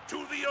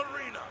to the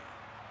arena.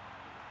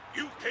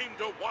 You came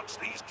to watch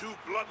these two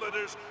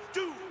bloodletters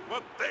do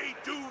what they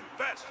do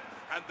best,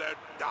 and they're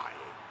dying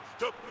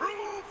to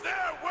prove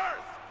their worth.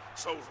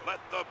 So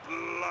let the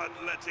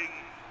bloodletting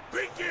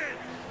begin.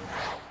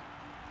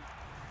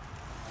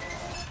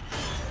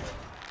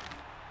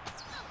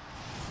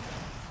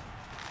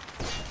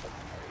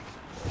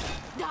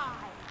 Die!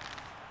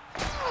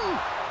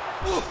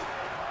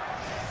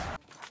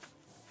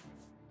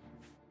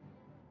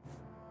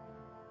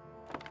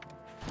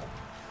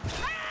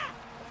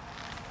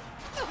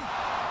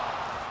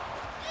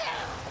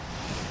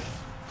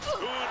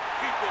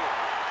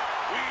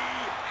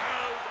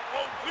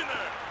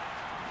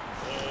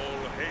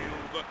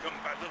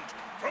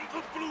 From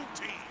the blue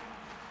team.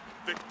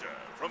 Victor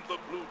from the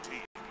blue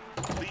team.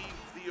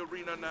 Leave the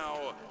arena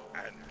now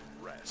and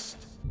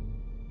rest.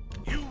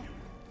 You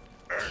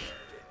earned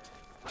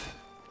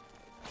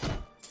it.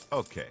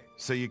 Okay,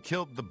 so you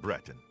killed the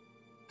Breton.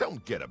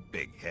 Don't get a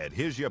big head.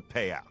 Here's your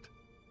payout.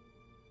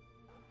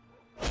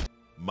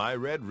 My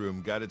Red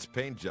Room got its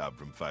paint job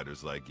from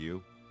fighters like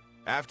you.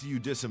 After you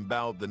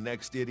disemboweled the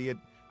next idiot,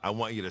 I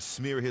want you to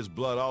smear his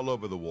blood all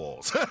over the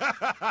walls.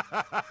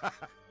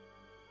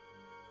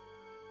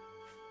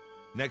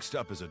 Next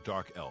up is a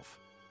dark elf.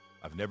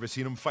 I've never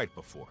seen him fight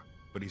before,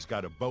 but he's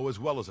got a bow as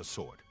well as a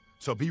sword,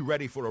 so be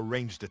ready for a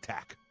ranged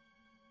attack.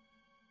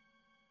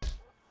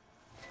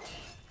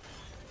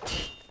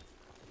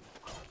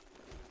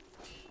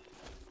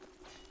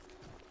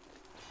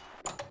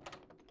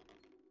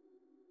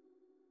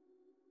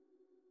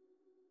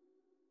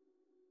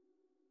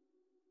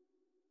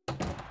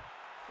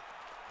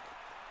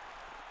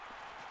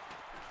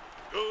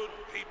 Good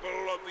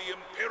people of the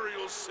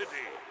Imperial City,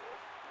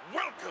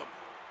 welcome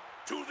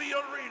to the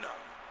arena.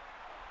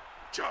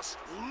 Just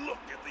look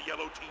at the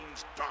yellow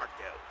team's dark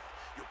elf.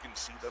 You can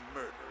see the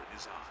murder in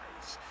his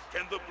eyes.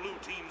 Can the blue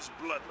team's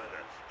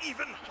bloodletter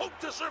even hope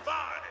to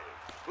survive?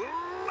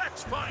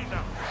 Let's find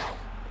out.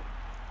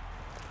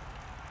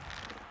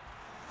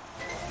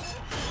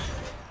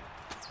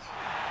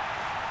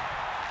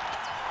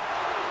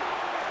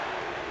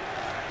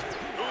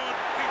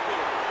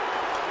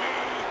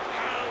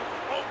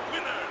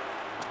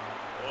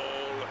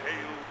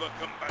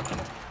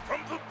 combatant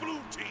from the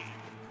blue team.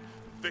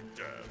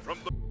 Victor from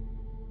the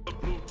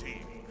blue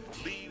team.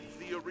 Leave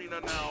the arena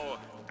now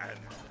and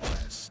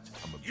rest.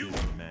 I'm a busy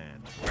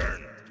man.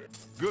 Earned it.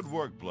 Good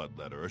work,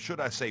 Bloodletter, or should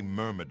I say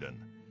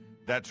Myrmidon.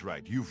 That's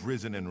right, you've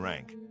risen in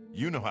rank.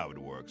 You know how it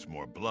works.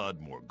 More blood,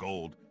 more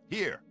gold.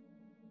 Here.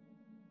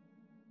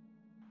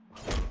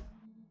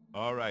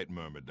 All right,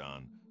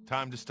 Myrmidon.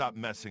 Time to stop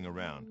messing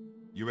around.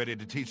 You ready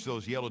to teach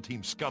those yellow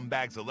team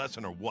scumbags a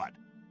lesson or what?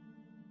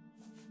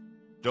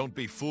 Don't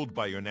be fooled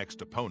by your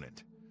next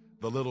opponent.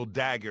 The little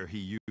dagger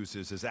he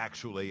uses is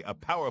actually a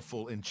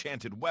powerful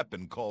enchanted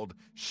weapon called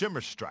Shimmer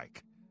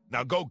Strike.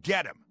 Now go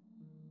get him!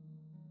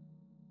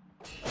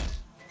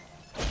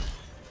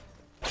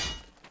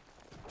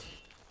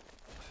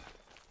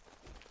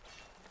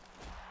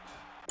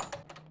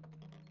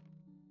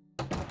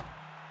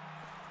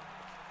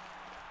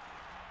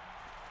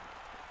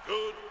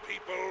 Good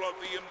people of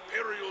the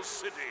Imperial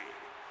City,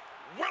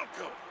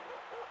 welcome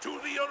to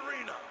the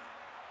arena.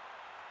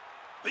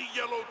 The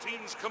yellow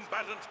team's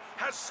combatant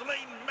has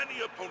slain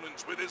many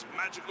opponents with his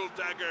magical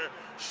dagger,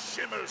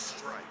 Shimmer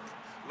Strike.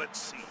 Let's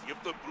see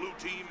if the blue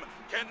team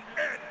can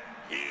end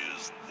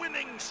his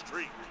winning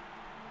streak.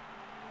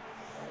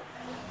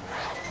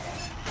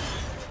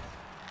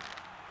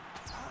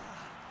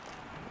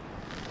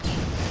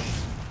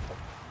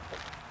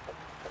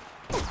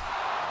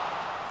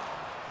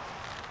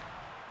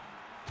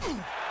 Good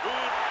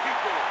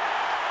people,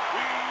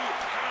 we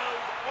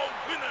have a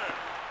winner.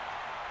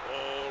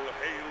 All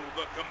hail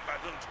the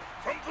combatant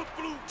from the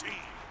blue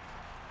team.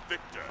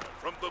 Victor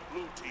from the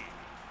blue team.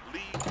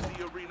 Leave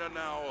the arena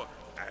now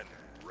and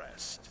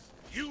rest.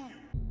 You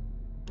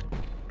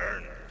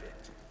earned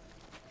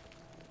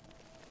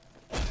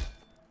it.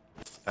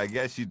 I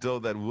guess you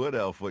told that wood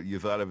elf what you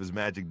thought of his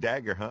magic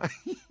dagger, huh?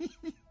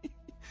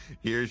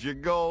 Here's your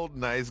gold.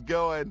 Nice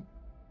going.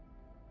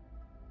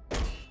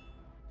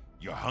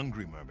 You're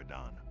hungry,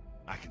 Myrmidon.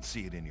 I can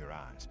see it in your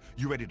eyes.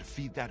 You ready to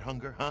feed that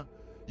hunger, huh?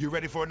 You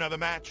ready for another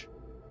match?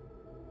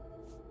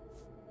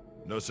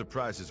 No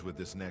surprises with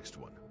this next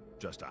one.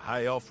 Just a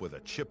high elf with a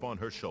chip on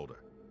her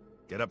shoulder.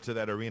 Get up to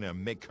that arena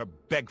and make her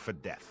beg for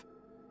death.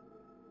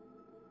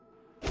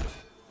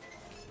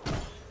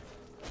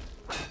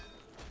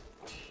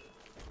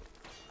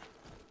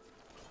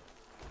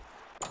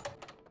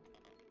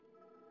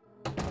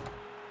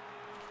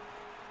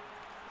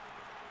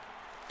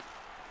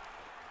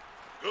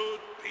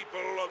 Good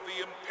people of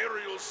the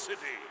Imperial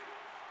City,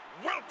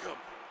 welcome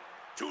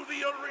to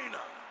the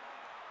arena.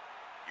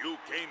 You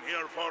came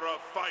here for a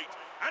fight,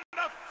 and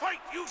a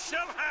fight you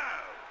shall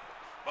have.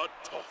 But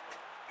talk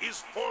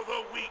is for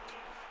the weak.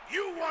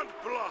 You want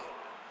blood?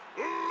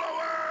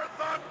 Lower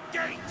the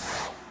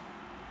gates!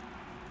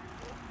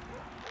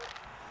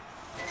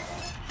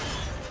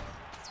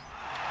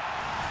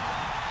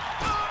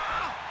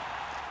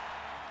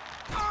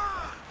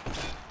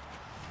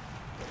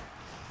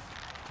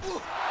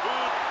 Good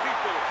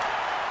people,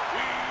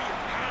 we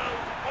have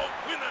a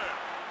winner.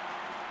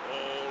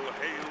 All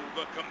hail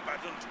the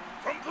combatant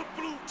from the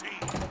blue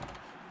team.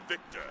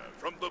 Victor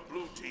from the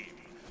blue team.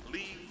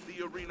 Leave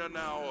the arena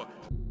now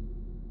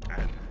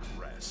and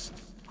rest.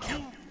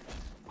 You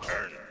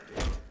earned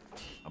it.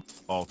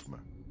 Altmer.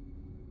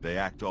 They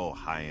act all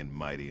high and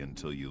mighty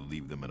until you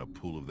leave them in a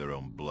pool of their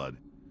own blood.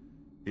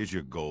 Here's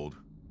your gold.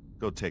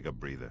 Go take a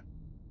breather.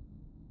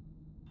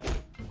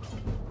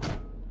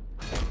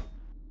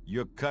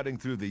 You're cutting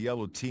through the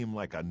yellow team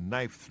like a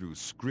knife through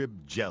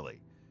scrib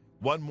jelly.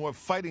 One more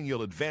fighting,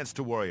 you'll advance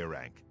to warrior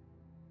rank.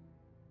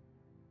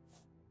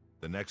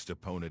 The next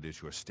opponent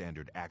is your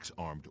standard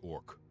axe-armed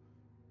orc.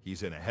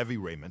 He's in a heavy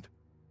raiment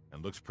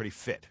and looks pretty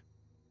fit.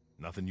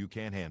 Nothing you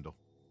can't handle.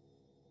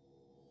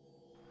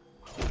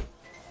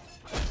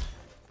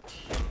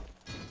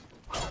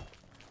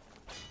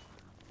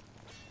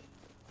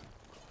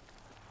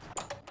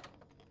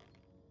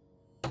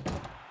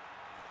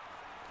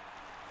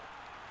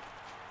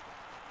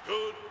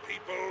 Good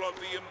people of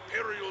the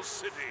Imperial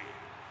City,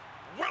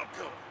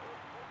 welcome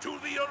to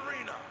the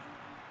arena.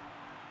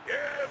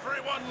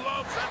 Everyone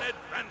loves an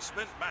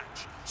advancement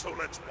match, so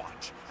let's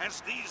watch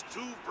as these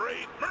two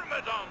brave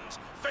Myrmidons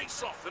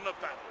face off in a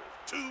battle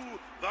to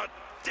the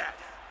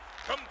death.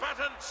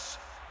 Combatants,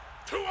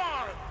 to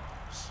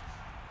arms!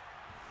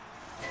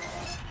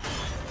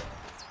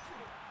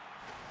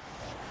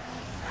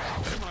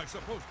 Am I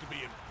supposed to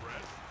be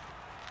impressed?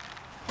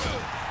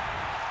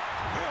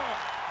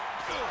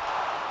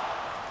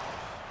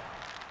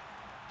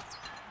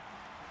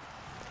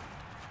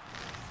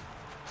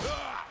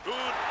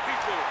 Good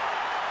people,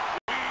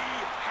 we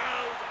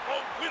have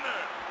a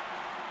winner.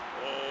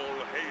 All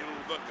hail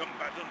the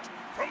combatant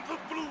from the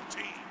blue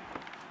team.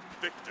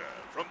 Victor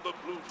from the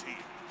blue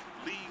team.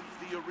 Leave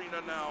the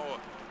arena now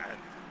and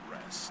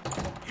rest.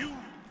 You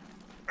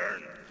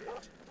earned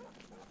it.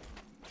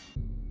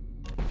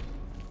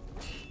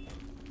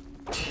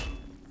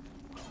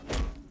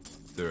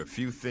 There are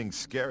few things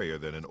scarier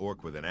than an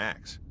orc with an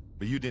axe,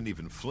 but you didn't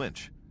even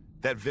flinch.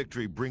 That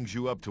victory brings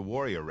you up to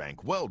warrior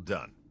rank. Well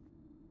done.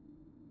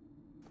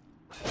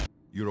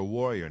 You're a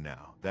warrior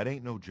now. That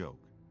ain't no joke.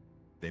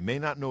 They may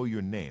not know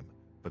your name,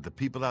 but the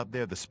people out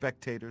there, the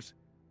spectators,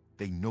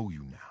 they know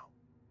you now.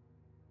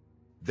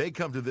 They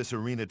come to this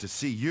arena to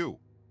see you.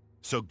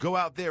 So go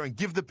out there and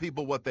give the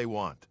people what they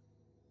want.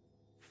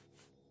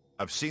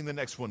 I've seen the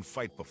next one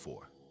fight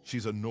before.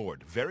 She's a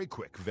Nord, very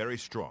quick, very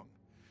strong.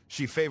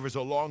 She favors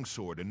a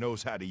longsword and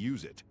knows how to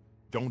use it.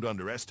 Don't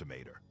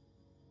underestimate her.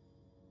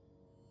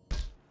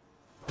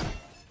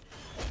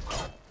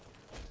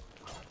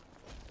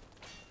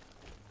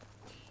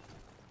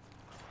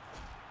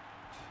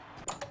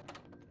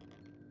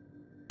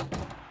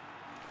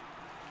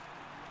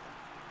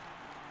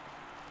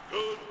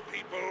 Good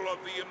people of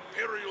the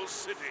Imperial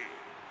City,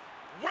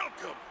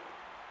 welcome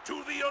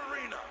to the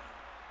arena.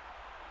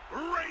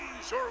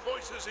 Raise your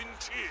voices in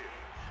cheer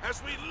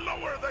as we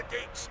lower the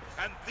gates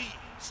and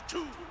these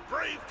two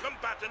brave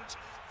combatants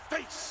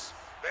face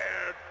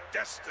their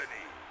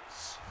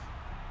destinies.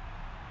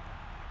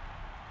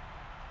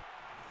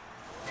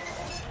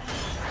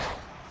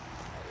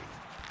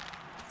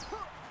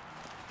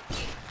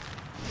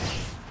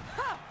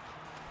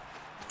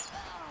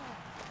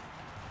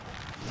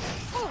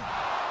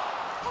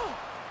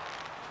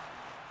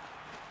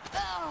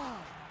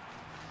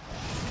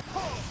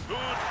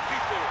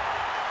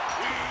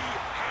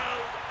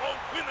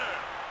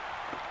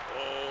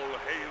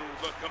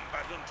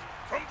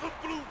 From the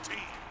blue team,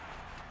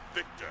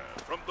 Victor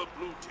from the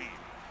blue team,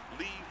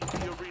 leave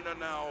the arena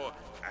now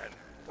and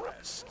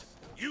rest.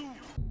 You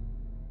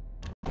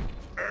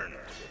earned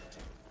it.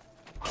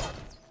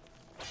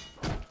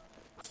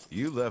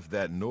 You left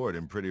that Nord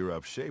in pretty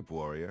rough shape,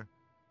 warrior.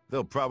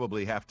 They'll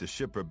probably have to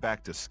ship her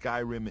back to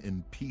Skyrim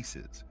in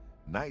pieces.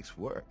 Nice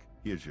work.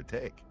 Here's your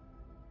take.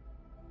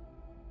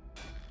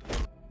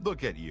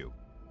 Look at you.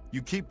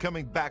 You keep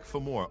coming back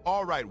for more.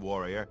 All right,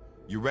 warrior.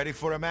 You ready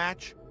for a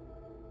match?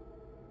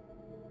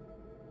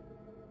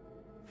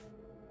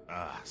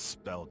 Ah,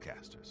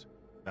 spellcasters.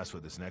 That's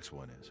what this next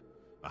one is.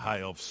 A high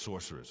elf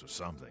sorceress or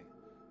something.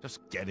 Just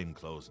get in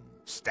close and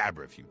stab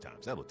her a few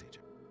times. That'll teach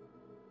her.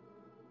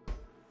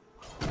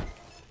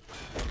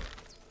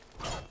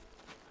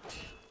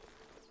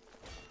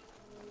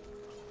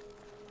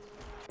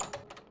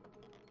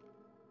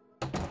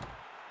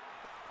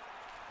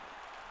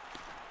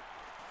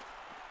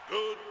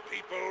 Good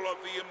people of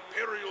the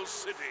Imperial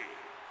City,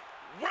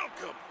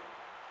 welcome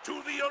to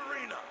the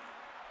arena.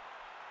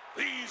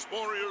 These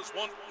warriors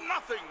want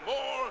nothing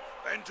more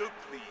than to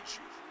please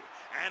you.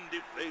 And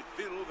if they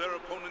fill their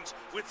opponents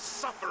with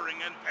suffering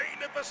and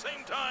pain at the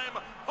same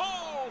time,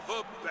 all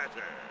the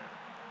better.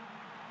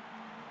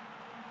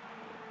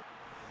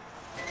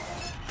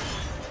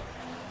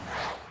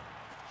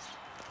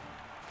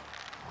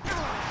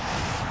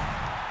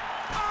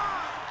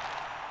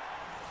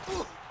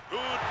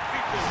 Good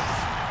people,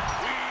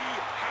 we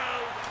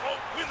have a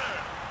winner.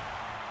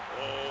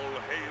 All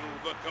hail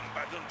the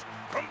combatant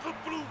from the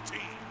blue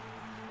team.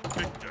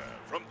 Victor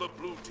from the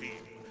blue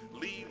team,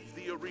 leave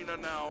the arena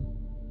now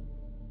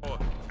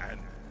and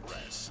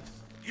rest.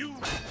 You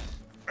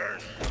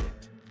earned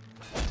it.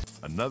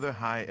 Another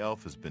high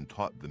elf has been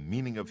taught the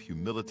meaning of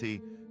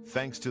humility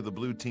thanks to the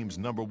blue team's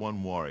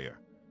 #1 warrior.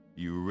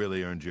 You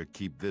really earned your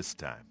keep this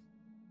time.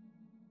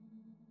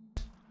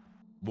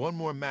 One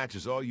more match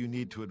is all you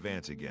need to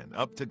advance again,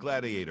 up to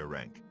gladiator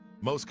rank.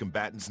 Most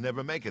combatants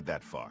never make it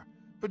that far,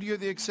 but you're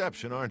the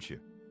exception, aren't you?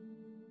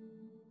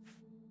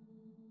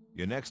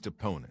 Your next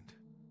opponent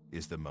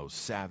is the most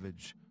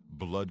savage,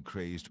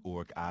 blood-crazed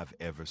orc I've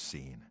ever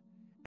seen.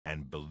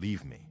 And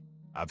believe me,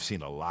 I've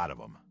seen a lot of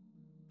them.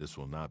 This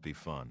will not be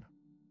fun.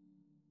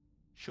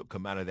 She'll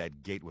come out of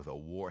that gate with a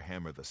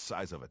warhammer the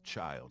size of a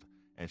child,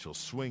 and she'll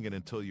swing it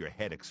until your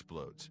head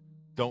explodes.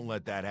 Don't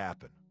let that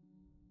happen.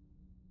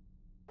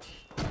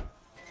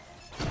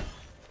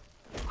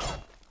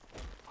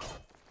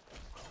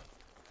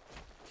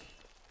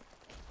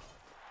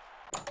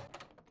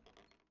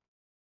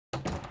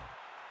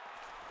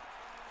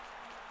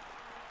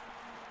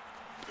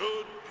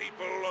 Good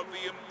people of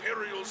the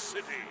Imperial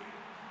City,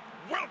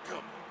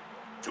 welcome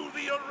to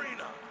the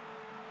arena.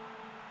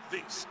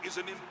 This is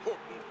an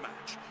important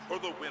match, for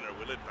the winner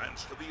will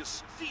advance to the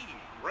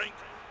esteemed rank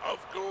of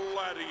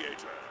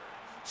Gladiator.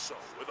 So,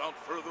 without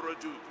further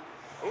ado,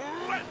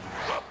 let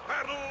the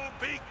battle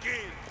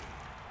begin!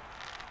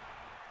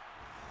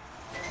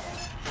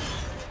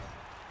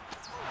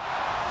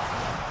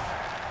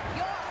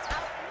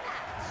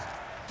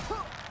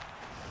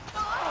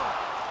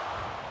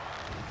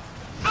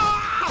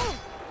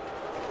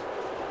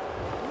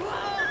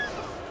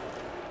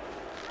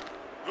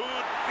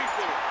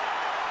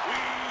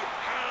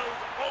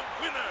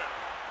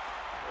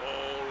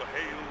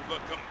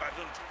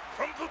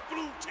 From the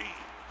blue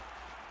team,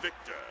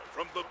 Victor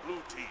from the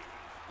blue team,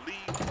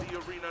 leave the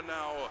arena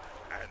now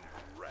and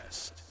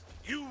rest.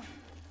 You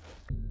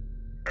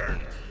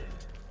earned it.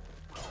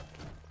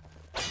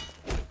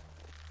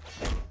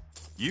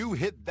 You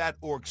hit that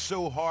orc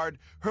so hard,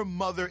 her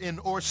mother in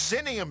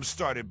Orsinium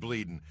started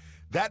bleeding.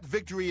 That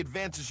victory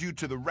advances you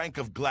to the rank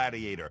of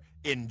gladiator.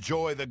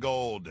 Enjoy the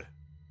gold.